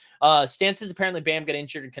soon. Stan says apparently Bam got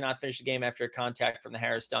injured and cannot finish the game after a contact from the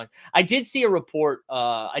Harris dunk. I did see a report.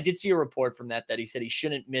 From that he said he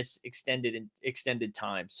shouldn't miss extended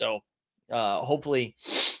time. So hopefully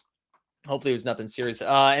it was nothing serious.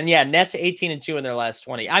 And yeah, Nets 18 and 2 in their last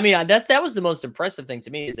 20. I mean, that was the most impressive thing to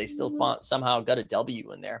me is they still somehow got a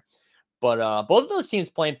W in there. But both of those teams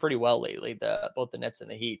playing pretty well lately, both the Nets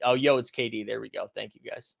and the Heat. Oh, yo, it's KD. There we go. Thank you,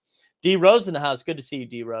 guys. D Rose in the house. Good to see you,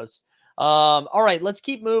 D Rose. All right, let's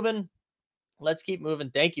keep moving.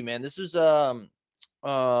 Thank you, man. This is Arturo.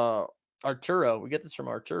 We get this from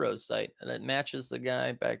Arturo's site, and it matches the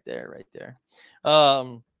guy back there, right there.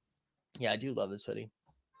 Yeah, I do love this hoodie.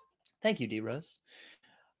 Thank you, D Rose.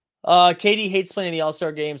 KD hates playing the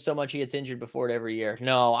All-Star game so much he gets injured before it every year.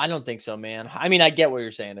 No, I don't think so, man. I mean, I get what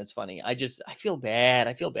you're saying. It's funny. I feel bad.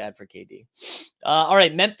 I feel bad for KD. All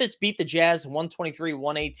right. Memphis beat the Jazz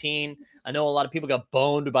 123-118. I know a lot of people got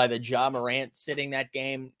boned by the Ja Morant sitting that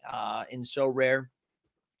game in So Rare.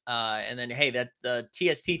 And then, hey, the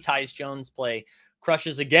TST Tyus Jones play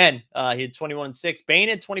crushes again. He had 21-6. Bane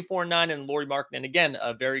had 24-9, and Lauri Markkanen, again,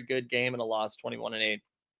 a very good game and a loss, 21-8.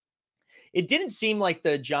 It didn't seem like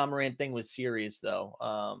the Ja Morant thing was serious, though.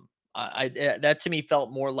 That to me felt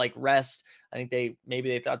more like rest. I think they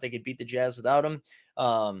thought they could beat the Jazz without him.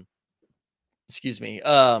 Excuse me.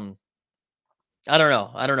 I don't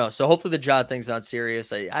know. So hopefully the Ja thing's not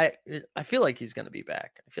serious. I feel like he's going to be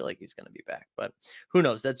back. But who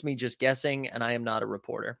knows? That's me just guessing, and I am not a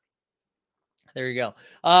reporter. There you go.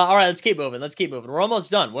 All right, let's keep moving. We're almost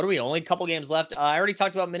done. What are we? Only a couple games left. I already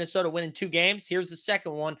talked about Minnesota winning 2 games. Here's the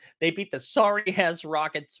second one. They beat the sorry-ass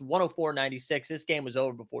Rockets 104-96. This game was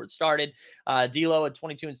over before it started. D'Lo at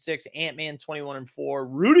 22-6. Ant-Man 21-4.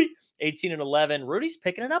 Rudy 18-11. Rudy's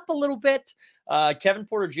picking it up a little bit. Kevin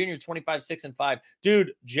Porter Jr. 25-6-5.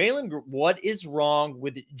 Dude, what is wrong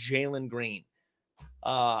with Jalen Green?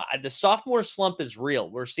 The sophomore slump is real.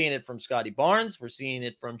 We're seeing it from Scotty Barnes. We're seeing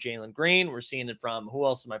it from Jalen Green. We're seeing it from, who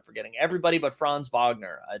else am I forgetting? Everybody but Franz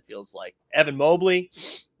Wagner, it feels like. Evan Mobley.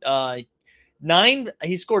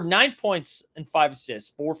 He scored 9 points and 5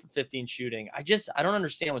 assists, 4 for 15 shooting. I don't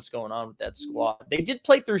understand what's going on with that squad. They did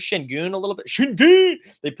play through Şengün a little bit.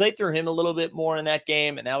 They played through him a little bit more in that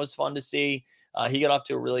game, and that was fun to see. He got off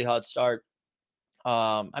to a really hot start.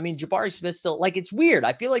 I mean, Jabari Smith still, like, it's weird.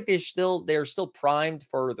 I feel like they're still primed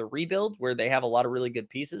for the rebuild where they have a lot of really good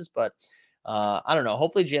pieces, but I don't know.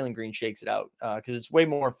 Hopefully Jalen Green shakes it out because it's way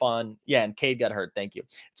more fun. Yeah, and Cade got hurt. Thank you.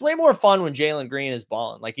 It's way more fun when Jalen Green is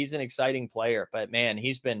balling. Like, he's an exciting player, but man,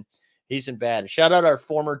 he's been bad. Shout out our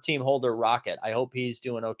former team holder Rocket. I hope he's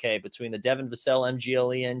doing okay between the Devin Vassell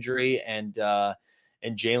MGLE injury and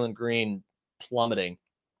Jalen Green plummeting.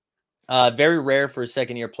 Very rare for a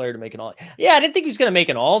second-year player to make an all. Yeah, I didn't think he was going to make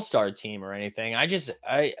an all-star team or anything.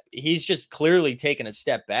 He's just clearly taken a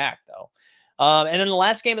step back though. And then the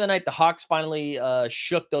last game of the night, the Hawks finally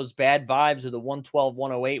shook those bad vibes of the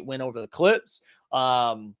 112-108 win over the Clips.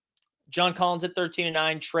 John Collins at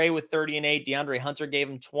 13-9, Trey with 30-8, DeAndre Hunter gave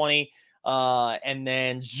him 20. And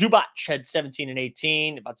then Zubac had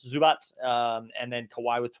 17-18. That's Zubac. And then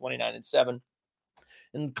Kawhi with 29-7.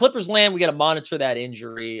 In Clippers land, we got to monitor that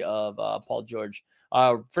injury of Paul George.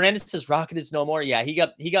 Fernandez says Rocket is no more. Yeah, he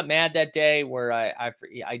got mad that day where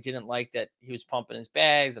I didn't like that he was pumping his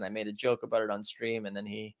bags, and I made a joke about it on stream, and then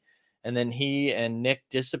he and Nick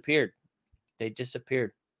disappeared. They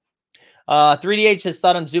disappeared. 3DH says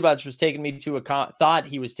thought on Zubac was taking me to thought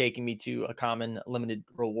he was taking me to a common limited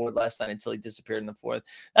reward last night until he disappeared in the fourth.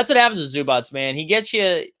 That's what happens with Zubac, man. He gets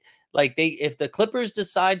you. Like if the Clippers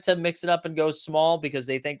decide to mix it up and go small because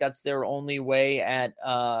they think that's their only way at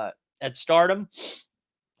stardom,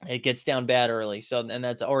 it gets down bad early. So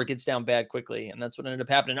it gets down bad quickly, and that's what ended up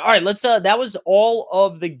happening. All right, let's that was all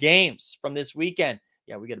of the games from this weekend.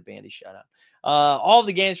 Yeah, we got a Bandy shout out. All of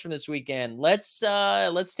the games from this weekend. Let's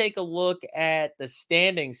take a look at the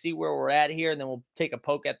standings, see where we're at here, and then we'll take a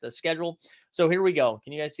poke at the schedule. So here we go.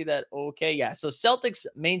 Can you guys see that? Okay, yeah. So Celtics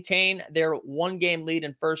maintain their 1-game lead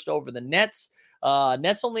in first over the Nets.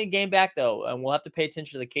 Nets only a game back though, and we'll have to pay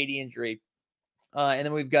attention to the KD injury. And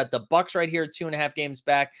then we've got the Bucks right here, 2.5 games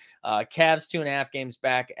back. Cavs 2.5 games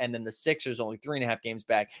back, and then the Sixers only 3.5 games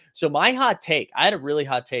back. So my hot take, I had a really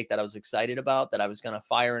hot take that I was excited about that I was going to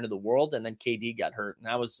fire into the world, and then KD got hurt, and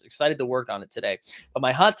I was excited to work on it today. But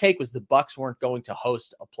my hot take was the Bucks weren't going to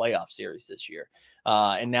host a playoff series this year,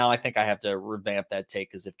 and now I think I have to revamp that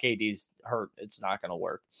take because if KD's hurt, it's not going to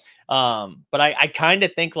work. But I kind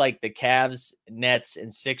of think like the Cavs, Nets,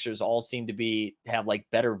 and Sixers all seem to have like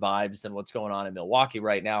better vibes than what's going on in Milwaukee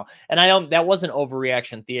right now. And I don't, that wasn't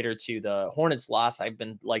overreaction theater to the Hornets loss. I've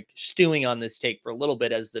been like stewing on this take for a little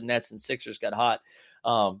bit as the Nets and Sixers got hot.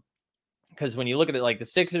 Because when you look at it, like the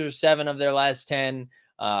Sixers are 7 of their last 10,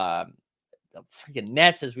 the freaking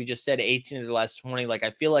Nets, as we just said, 18 of the last 20. Like,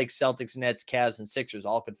 I feel like Celtics, Nets, Cavs, and Sixers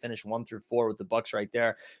all could finish 1 through 4 with the Bucks right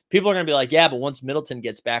there. People are going to be like, yeah, but once Middleton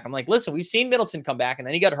gets back, I'm like, listen, we've seen Middleton come back and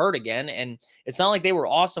then he got hurt again. And it's not like they were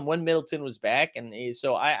awesome when Middleton was back. And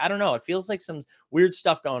so I don't know. It feels like some weird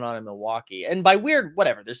stuff going on in Milwaukee. And by weird,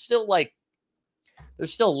 whatever, there's still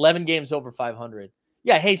 11 games over 500.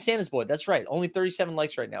 Yeah. Hey, Santa's boy. That's right. Only 37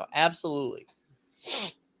 likes right now. Absolutely.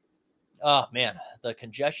 Oh, man, the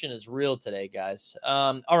congestion is real today, guys.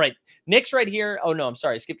 All right, Knicks right here. Oh, no, I'm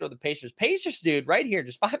sorry. I skipped over the Pacers. Pacers, dude, right here,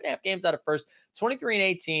 just 5.5 games out of first,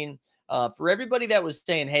 23-18. For everybody that was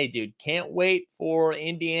saying, hey, dude, can't wait for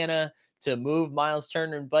Indiana to move Miles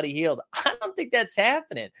Turner and Buddy Hield. I don't think that's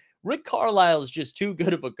happening. Rick Carlisle is just too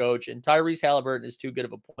good of a coach, and Tyrese Halliburton is too good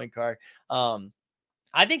of a point guard.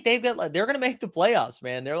 I think they're going to make the playoffs,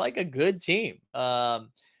 man. They're like a good team.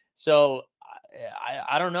 So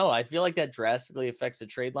I don't know. I feel like that drastically affects the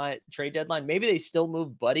trade deadline. Maybe they still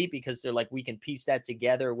move Buddy because they're like, we can piece that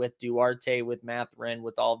together with Duarte, with Mathurin,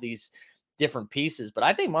 with all these different pieces. But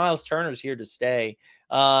I think Miles Turner's here to stay.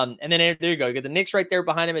 And then there you go. You got the Knicks right there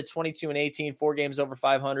behind him at 22-18, 4 games over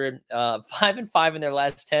 500, 5-5 in their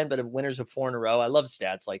last 10, but winners of 4 in a row. I love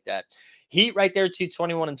stats like that. Heat right there too,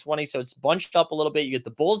 21-20. So it's bunched up a little bit. You get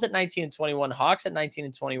the Bulls at 19-21, Hawks at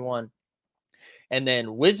 19-21. And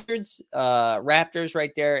then Wizards, Raptors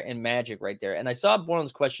right there, and Magic right there. And I saw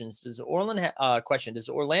Borland's questions. Does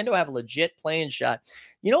Orlando have a legit playing shot?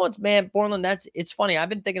 You know what's, man, Borland, it's funny. I've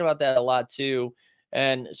been thinking about that a lot too.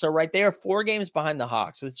 And so right there, 4 games behind the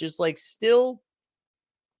Hawks, was just like still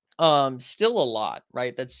a lot,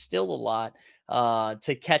 right? That's still a lot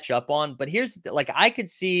to catch up on. But here's like I could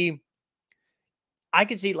see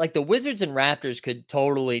like the Wizards and Raptors could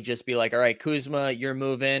totally just be like, all right, Kuzma, you're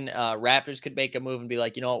moving. Raptors could make a move and be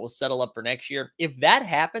like, you know what, we'll settle up for next year. If that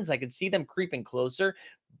happens, I could see them creeping closer.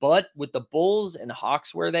 But with the Bulls and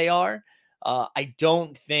Hawks where they are, I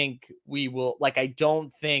don't think we will. Like, I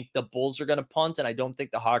don't think the Bulls are going to punt, and I don't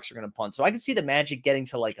think the Hawks are going to punt. So I can see the Magic getting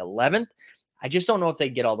to like 11th. I just don't know if they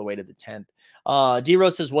get all the way to the 10th.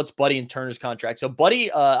 D-Rose says, what's Buddy and Turner's contract? So Buddy,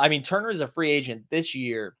 Turner is a free agent this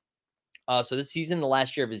year. So this season, the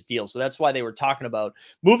last year of his deal. So that's why they were talking about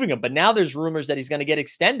moving him. But now there's rumors that he's going to get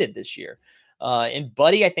extended this year. And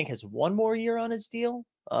Buddy, I think, has 1 more year on his deal.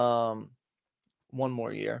 1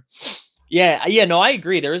 more year. Yeah, no, I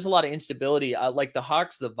agree. There is a lot of instability. Like the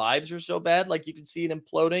Hawks, the vibes are so bad. Like you can see it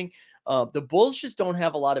imploding. The Bulls just don't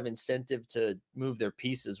have a lot of incentive to move their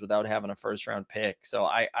pieces without having a first-round pick. So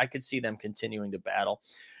I could see them continuing to battle.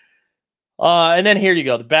 And then here you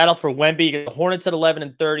go. The battle for Wemby. You got the Hornets at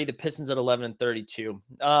 11-30, the Pistons at 11-32.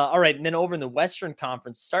 All right. And then over in the Western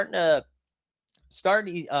Conference, no,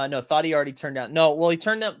 thought he already turned down. No, well, he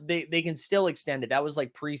turned up. They can still extend it. That was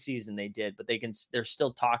like preseason they did, but there's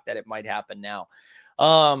still talk that it might happen now.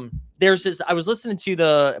 There's this, I was listening to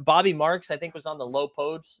the Bobby Marks, I think was on the Low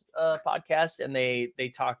Post podcast, and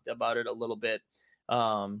they talked about it a little bit.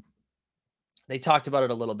 They talked about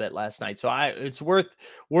it a little bit last night. So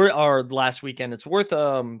last weekend, it's worth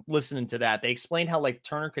listening to that. They explained how like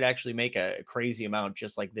Turner could actually make a crazy amount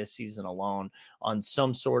just like this season alone on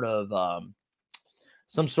some sort of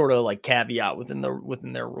like caveat within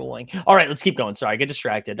their ruling. All right, let's keep going. Sorry, I get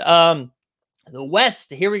distracted. The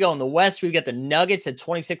West, here we go. In the West, we've got the Nuggets at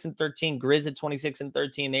 26-13, Grizz at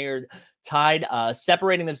 26-13. They are tied,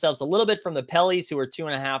 separating themselves a little bit from the Pellies, who are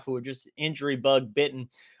 2.5, who are just injury bug bitten.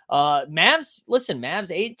 Mavs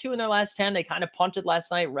 8-2 in their last 10. They kind of punted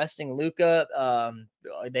last night, resting Luka.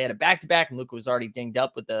 They had a back-to-back, and Luka was already dinged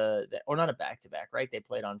up with or not a back-to-back, right? They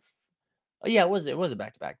played on. Oh yeah, it was a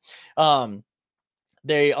back-to-back.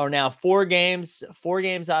 They are now 4 games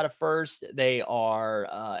out of first. They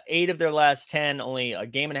are 8 of their last 10, only a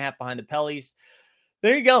game and a half behind the Pellies.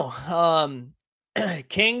 There you go.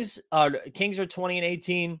 Kings are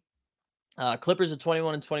 20-18. Clippers are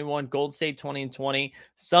 21-21. Gold State 20-20.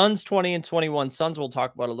 Suns 20-21. Suns we'll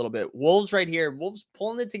talk about a little bit. Wolves right here. Wolves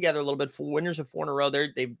pulling it together a little bit for winners of 4 in a row.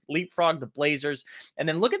 They've leapfrogged the Blazers. And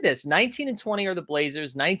then look at this. 19-20 are the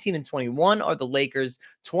Blazers. 19-21 are the Lakers.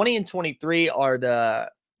 20-23 are the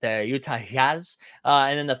Utah Jazz.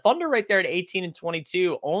 And then the Thunder right there at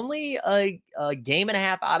 18-22. Only a game and a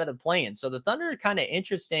half out of the play-in. So the Thunder are kind of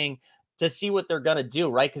interesting to see what they're going to do,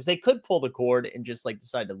 right? Because they could pull the cord and just like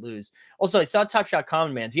decide to lose. Also, I saw Top Shot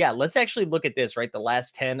Common Man's. Yeah, let's actually look at this, right? The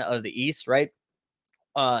last 10 of the East, right?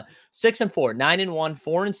 6-4, 9-1,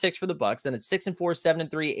 4-6 for the Bucks. Then it's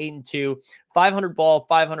 6-4, 7-3, 8-2, 500 ball,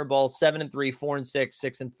 7-3,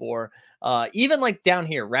 4-6, 6-4. Even like down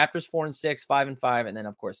here, Raptors 4-6, 5-5, and then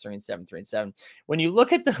of course 3-7, 3-7. When you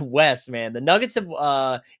look at the West, man, the Nuggets have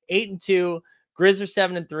 8-2. Grizz are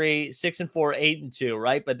 7-3, 6-4, 8-2,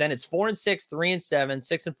 right? But then it's 4-6, 3-7,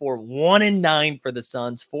 6-4, 1-9 for the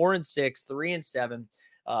Suns, 4-6, 3-7.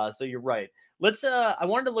 So you're right. Let's. I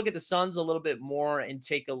wanted to look at the Suns a little bit more and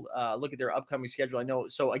take a look at their upcoming schedule. I know.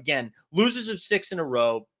 So again, losers of 6 in a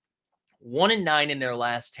row. 1-9 in their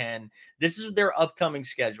last 10. This is their upcoming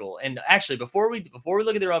schedule. And actually, before we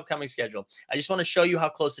look at their upcoming schedule, I just want to show you how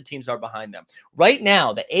close the teams are behind them. Right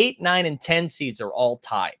now, the 8, 9, and 10 seeds are all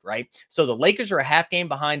tied, right? So the Lakers are a half game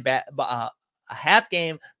behind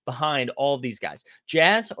all of these guys.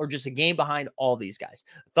 Jazz are just a game behind all these guys.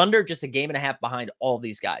 Thunder just a game and a half behind all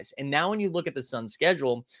these guys. And now when you look at the Suns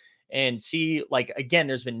schedule and see, like, again,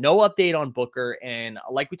 there's been no update on Booker. And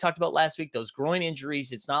like we talked about last week, those groin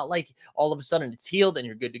injuries, it's not like all of a sudden it's healed and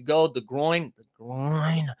you're good to go. The groin,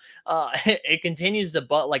 it continues to,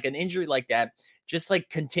 but like an injury like that, just like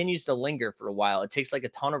continues to linger for a while. It takes like a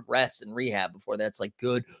ton of rest and rehab before that's like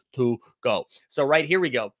good to go. So right here we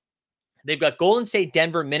go. They've got Golden State,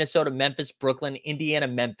 Denver, Minnesota, Memphis, Brooklyn, Indiana,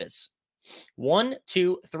 Memphis. 1,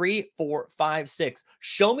 2, 3, 4, 5, 6.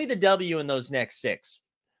 Show me the W in those next 6.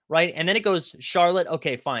 Right. And then it goes Charlotte.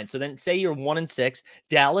 Okay, fine. So then say you're 1-6,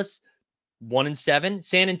 Dallas 1-7,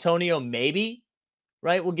 San Antonio, maybe,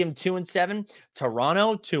 right? We'll give them 2-7,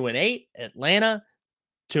 Toronto 2-8, Atlanta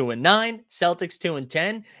 2-9, Celtics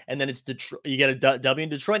 2-10, and then it's Detroit. You get a W in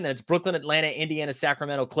Detroit, and then it's Brooklyn, Atlanta, Indiana,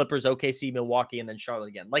 Sacramento, Clippers, OKC, Milwaukee, and then Charlotte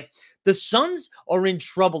again. Like the Suns are in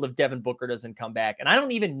trouble if Devin Booker doesn't come back. And I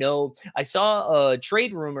don't even know. I saw a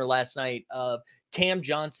trade rumor last night of Cam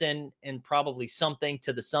Johnson and probably something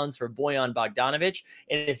to the Suns for Bojan Bogdanovic.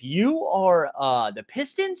 And if you are the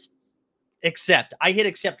Pistons, I hit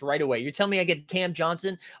accept right away. You're telling me I get Cam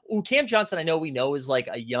Johnson? Ooh, Cam Johnson, we know is like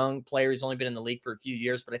a young player. He's only been in the league for a few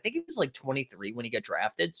years, but I think he was like 23 when he got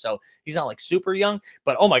drafted. So he's not like super young,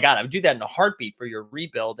 but oh my God, I would do that in a heartbeat for your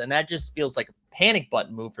rebuild. And that just feels like a panic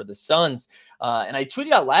button move for the Suns. And I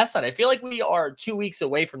tweeted out last night, I feel like we are 2 weeks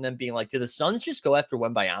away from them being like, do the Suns just go after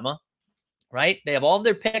Wembanyama? Right? They have all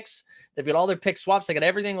their picks. They've got all their pick swaps. They got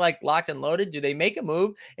everything like locked and loaded. Do they make a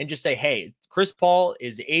move and just say, hey, Chris Paul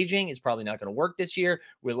is aging. It's probably not going to work this year.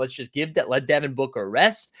 Let's just let Devin Booker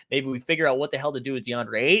rest. Maybe we figure out what the hell to do with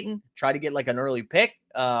DeAndre Ayton, try to get like an early pick.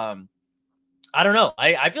 I don't know.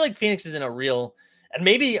 I feel like Phoenix is in a real, and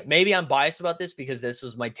maybe I'm biased about this because this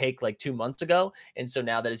was my take like 2 months ago. And so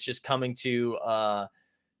now that it's just coming to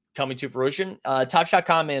fruition. Top Shot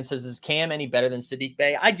Comment says, is Cam any better than Sadiq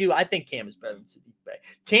Bey? I do. I think Cam is better than Sadiq Bey.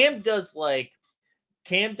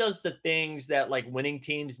 Cam does the things that like winning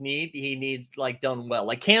teams need. He needs like done well.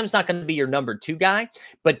 Like Cam's not going to be your number 2 guy,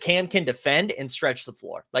 but Cam can defend and stretch the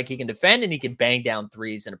floor. Like he can defend and he can bang down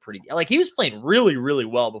threes in a pretty, like he was playing really, really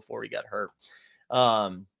well before he got hurt.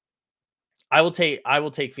 I will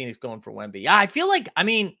take Phoenix going for Wemby. Yeah, I feel like, I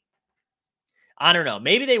mean, I don't know.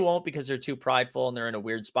 Maybe they won't because they're too prideful and they're in a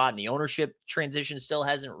weird spot. And the ownership transition still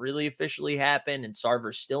hasn't really officially happened. And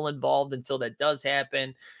Sarver's still involved until that does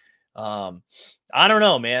happen. I don't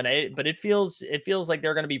know, man. But it feels like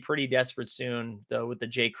they're going to be pretty desperate soon, though, with the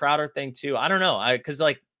Jay Crowder thing too. I don't know. Because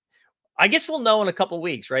I guess we'll know in a couple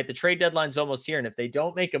weeks, right? The trade deadline's almost here, and if they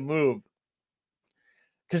don't make a move,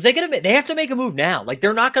 because they have to make a move now. Like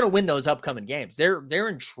they're not going to win those upcoming games. They're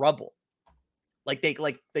in trouble. Like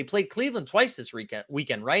they played Cleveland twice this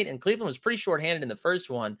weekend, right? And Cleveland was pretty shorthanded in the first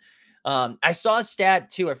one. I saw a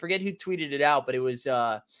stat too. I forget who tweeted it out, but it was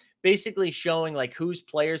basically showing like whose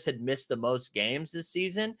players had missed the most games this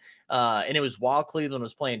season. And it was while Cleveland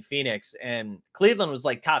was playing Phoenix, and Cleveland was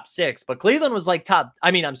like top 6, but Cleveland was like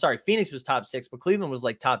Phoenix was top 6, but Cleveland was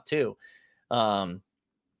like top 2.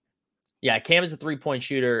 Yeah, Cam is a 3-point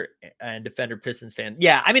shooter and defender, Pistons fan.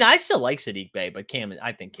 Yeah, I mean, I still like Saddiq Bey, but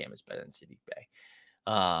I think Cam is better than Saddiq Bey.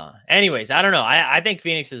 Anyways, I don't know. I think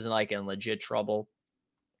Phoenix is like in legit trouble.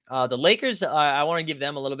 The Lakers, I want to give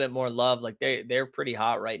them a little bit more love. Like they're pretty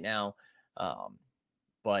hot right now.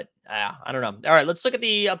 But I don't know. All right, let's look at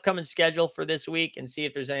the upcoming schedule for this week and see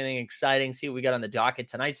if there's anything exciting. See what we got on the docket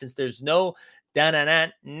tonight, since there's no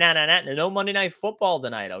Monday Night Football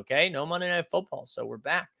tonight. Okay, no Monday Night Football, so we're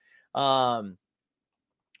back. All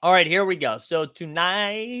right, here we go. So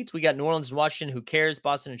tonight we got New Orleans and Washington. Who cares?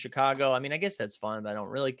 Boston and Chicago. I mean, I guess that's fun, but I don't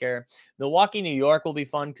really care. Milwaukee, New York will be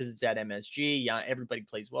fun because it's at MSG. Yeah, everybody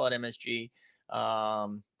plays well at MSG.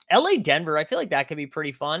 LA, Denver. I feel like that could be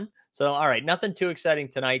pretty fun. So, all right, nothing too exciting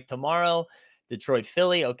tonight. Tomorrow, Detroit,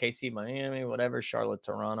 Philly, OKC, Miami, whatever. Charlotte,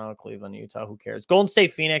 Toronto, Cleveland, Utah. Who cares? Golden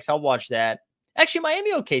State, Phoenix. I'll watch that. Actually,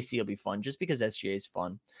 Miami, OKC will be fun just because SGA is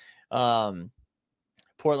fun.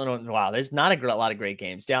 Portland, wow, there's not a lot of great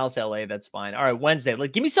games. Dallas, LA, that's fine. All right, Wednesday.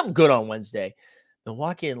 Like, give me something good on Wednesday.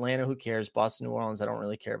 Milwaukee, Atlanta, who cares? Boston, New Orleans, I don't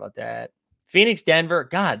really care about that. Phoenix, Denver.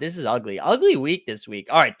 God, this is ugly. Ugly week this week.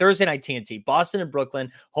 All right, Thursday night TNT. Boston and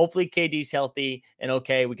Brooklyn. Hopefully KD's healthy and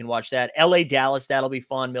okay. We can watch that. LA, Dallas, that'll be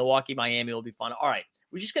fun. Milwaukee, Miami will be fun. All right,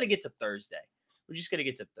 we're just going to get to Thursday.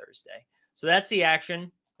 So that's the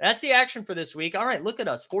action. That's the action for this week. All right, look at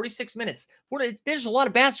us, 46 minutes. There's a lot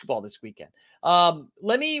of basketball this weekend.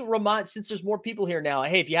 Let me remind, since there's more people here now,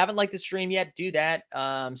 hey, if you haven't liked the stream yet, do that.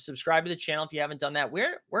 Subscribe to the channel if you haven't done that.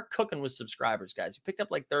 We're cooking with subscribers, guys. We picked up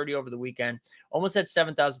like 30 over the weekend, almost at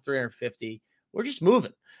 7,350. We're just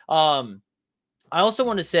moving. I also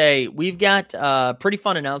want to say we've got a pretty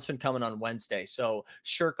fun announcement coming on Wednesday. So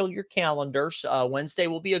circle your calendars. Wednesday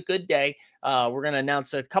will be a good day. We're going to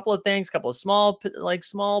announce a couple of things, not small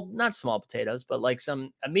potatoes, but like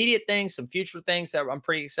some immediate things, some future things that I'm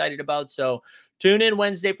pretty excited about. So tune in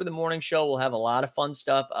Wednesday for the morning show. We'll have a lot of fun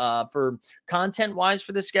stuff for content wise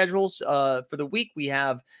for the schedules. For the week, we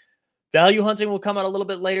have Value Hunting will come out a little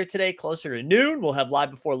bit later today, closer to noon. We'll have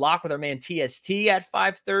Live Before Lock with our man TST at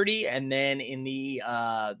 5:30. And then in the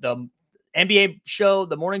NBA show,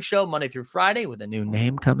 the morning show, Monday through Friday, with a new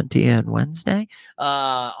name coming to you on Wednesday.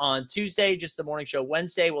 On Tuesday, just the morning show.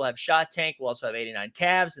 Wednesday, we'll have Shot Tank. We'll also have 89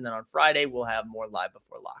 Cavs. And then on Friday, we'll have more Live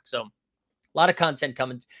Before Lock. So a lot of content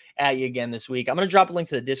coming at you again this week. I'm going to drop a link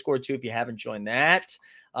to the Discord too if you haven't joined that.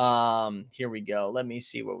 Here we go. Let me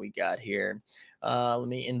see what we got here. Let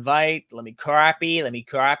me copy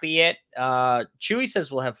it. Chewy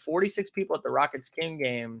says we'll have 46 people at the Rockets Kings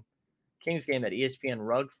game that ESPN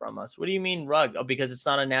rugged from us. What do you mean rug? Oh, because it's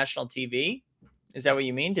not on national TV? Is that what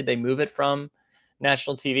you mean? Did they move it from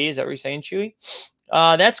national TV? Is that what you're saying, Chewy?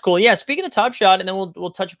 That's cool. Yeah, speaking of Top Shot, and then we'll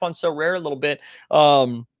touch upon So Rare a little bit.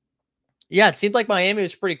 Yeah, it seemed like Miami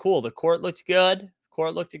was pretty cool. The court looked good.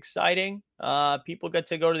 Court looked exciting. People got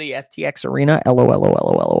to go to the FTX arena.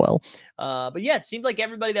 LOL. But yeah, it seemed like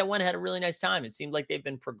everybody that went had a really nice time. It seemed like they've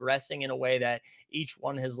been progressing in a way that each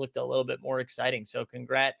one has looked a little bit more exciting. So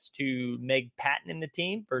congrats to Meg Patton and the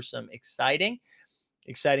team for some exciting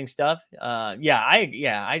stuff.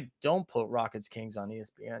 I don't put Rockets Kings on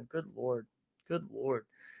ESPN. Good Lord.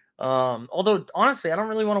 Although honestly, I don't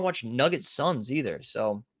really want to watch Nuggets Suns either.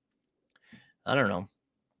 So I don't know.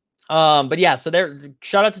 But yeah, so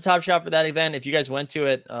shout out to Top Shot for that event. If you guys went to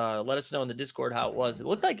it, let us know in the Discord how it was. It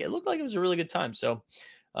looked like it was a really good time. So,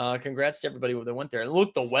 congrats to everybody that went there. And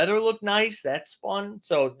look, the weather looked nice. That's fun.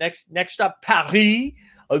 So next up, Paris.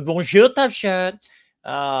 Bonjour, Top Shot.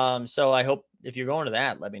 So I hope if you're going to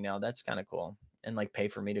that, let me know. That's kind of cool. And like pay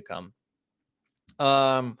for me to come.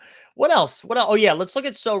 What else? What else? Oh yeah, let's look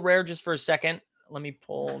at So Rare just for a second. Let me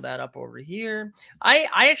pull that up over here. I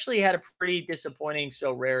actually had a pretty disappointing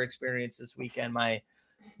So Rare experience this weekend. My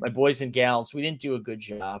boys and gals, we didn't do a good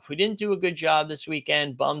job. We didn't do a good job this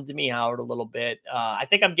weekend. Bummed me out a little bit. I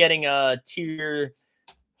think I'm getting a tier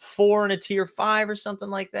 4 and a tier 5 or something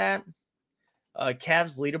like that.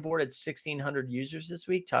 Cavs leaderboard at 1,600 users this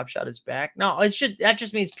week. Top Shot is back. No, that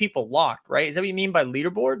just means people locked, right? Is that what you mean by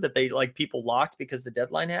leaderboard? That they like people locked because the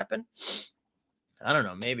deadline happened? I don't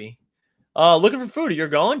know, maybe. Looking for food. You're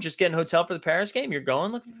going? Just getting hotel for the Paris game? You're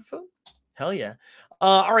going looking for food? Hell yeah.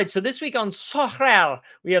 All right, so this week on So Rare,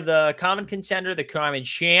 we have the common contender, the common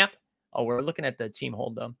champ. Oh, we're looking at the team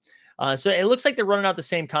hold, though. So it looks like they're running out the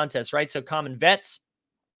same contest, right? So common vets.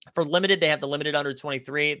 For limited, they have the limited under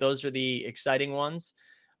 23. Those are the exciting ones.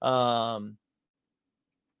 The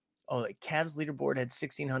Cavs leaderboard had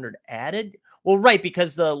 1,600 added. Well, right,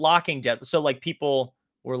 because the locking depth. So like people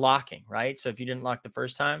were locking, right? So if you didn't lock the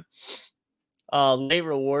first time. Late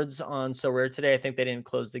rewards on So Rare today. I think they didn't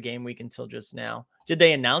close the game week until just now. Did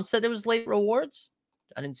they announce that it was late rewards?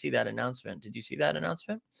 I didn't see that announcement. Did you see that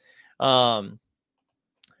announcement?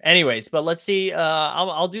 Anyways, but let's see.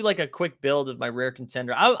 I'll do like a quick build of my rare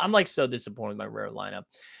contender. I'm like so disappointed with my rare lineup.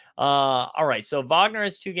 All right. So Wagner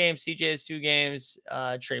has 2 games. CJ has 2 games.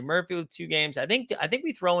 Trey Murphy with 2 games. I think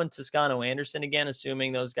we throw in Toscano Anderson again,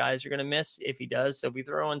 assuming those guys are going to miss if he does. So if we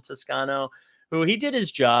throw in Toscano, who he did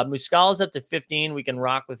his job. Muscala's up to 15. We can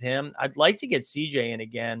rock with him. I'd like to get CJ in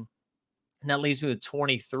again. And that leaves me with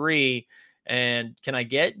 23. And can I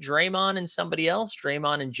get Draymond and somebody else?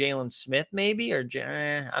 Draymond and Jalen Smith, maybe? Or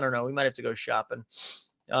I don't know. We might have to go shopping.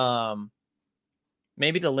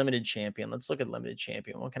 Maybe the limited champion. Let's look at limited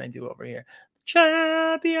champion. What can I do over here?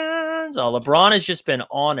 Champions. Oh, LeBron has just been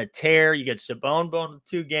on a tear. You get Sabonis with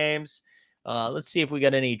 2 games. Let's see if we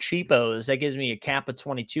got any cheapos. That gives me a cap of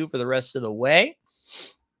 22 for the rest of the way.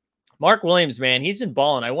 Mark Williams, man, he's been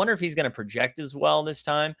balling. I wonder if he's going to project as well this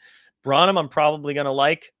time. Branham, I'm probably going to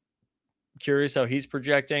like. Curious how he's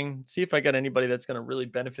projecting. See if I got anybody that's going to really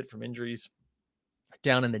benefit from injuries.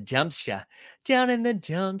 Down in the dumpster.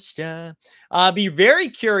 Be very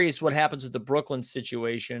curious what happens with the Brooklyn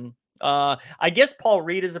situation. I guess Paul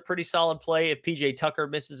Reed is a pretty solid play if PJ Tucker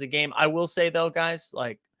misses a game. I will say, though, guys,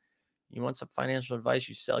 like, you want some financial advice,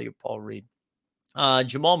 you sell your Paul Reed.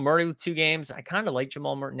 Jamal Murray with 2 games. I kind of like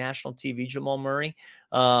Jamal Murray, national TV Jamal Murray.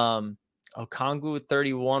 Okongwu with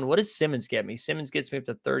 31. What does Simmons get me? Simmons gets me up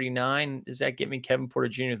to 39. Does that get me Kevin Porter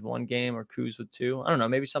Jr. with 1 game or Kuz with 2? I don't know.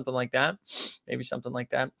 Maybe something like that.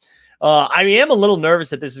 I am a little nervous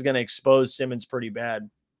that this is going to expose Simmons pretty bad.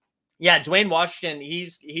 Yeah, Dwayne Washington,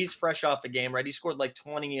 he's fresh off a game, right? He scored like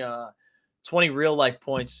 20 real life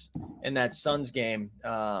points in that Suns game.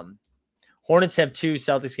 Hornets have 2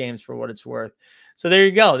 Celtics games for what it's worth. So there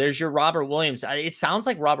you go. There's your Robert Williams. It sounds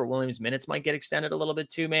like Robert Williams' minutes might get extended a little bit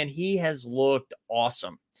too, man. He has looked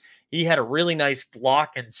awesome. He had a really nice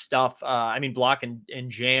block and stuff. Block and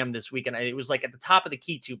jam this weekend. It was like at the top of the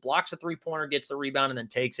key too. Blocks a 3-pointer, gets the rebound, and then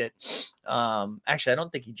takes it. Actually, I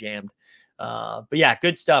don't think he jammed. But yeah,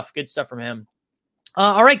 good stuff. Good stuff from him.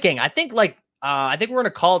 All right, gang. I think we're going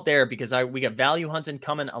to call it there because we got value hunting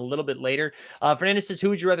coming a little bit later. Fernandez says, who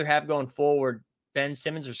would you rather have going forward, Ben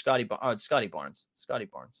Simmons or Scotty Barnes? Oh, it's Scotty Barnes. It's Scotty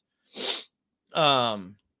Barnes.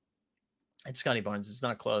 It's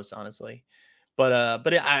not close, honestly. But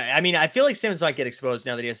I feel like Simmons might get exposed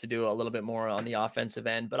now that he has to do a little bit more on the offensive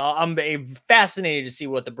end. But I'm fascinated to see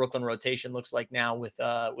what the Brooklyn rotation looks like now with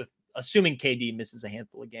assuming KD misses a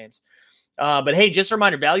handful of games. But hey, just a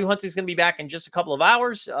reminder, value hunting is going to be back in just a couple of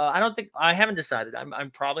hours. I haven't decided.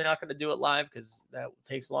 I'm probably not going to do it live because that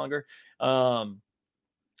takes longer. And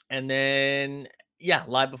then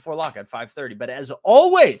live before lock at 5:30. But as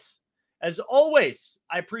always,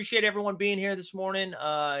 I appreciate everyone being here this morning.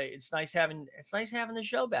 It's nice having the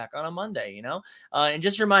show back on a Monday, you know. And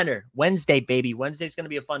just a reminder, Wednesday, baby. Wednesday's going to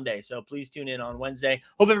be a fun day. So please tune in on Wednesday.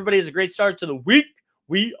 Hope everybody has a great start to the week.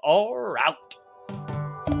 We are out.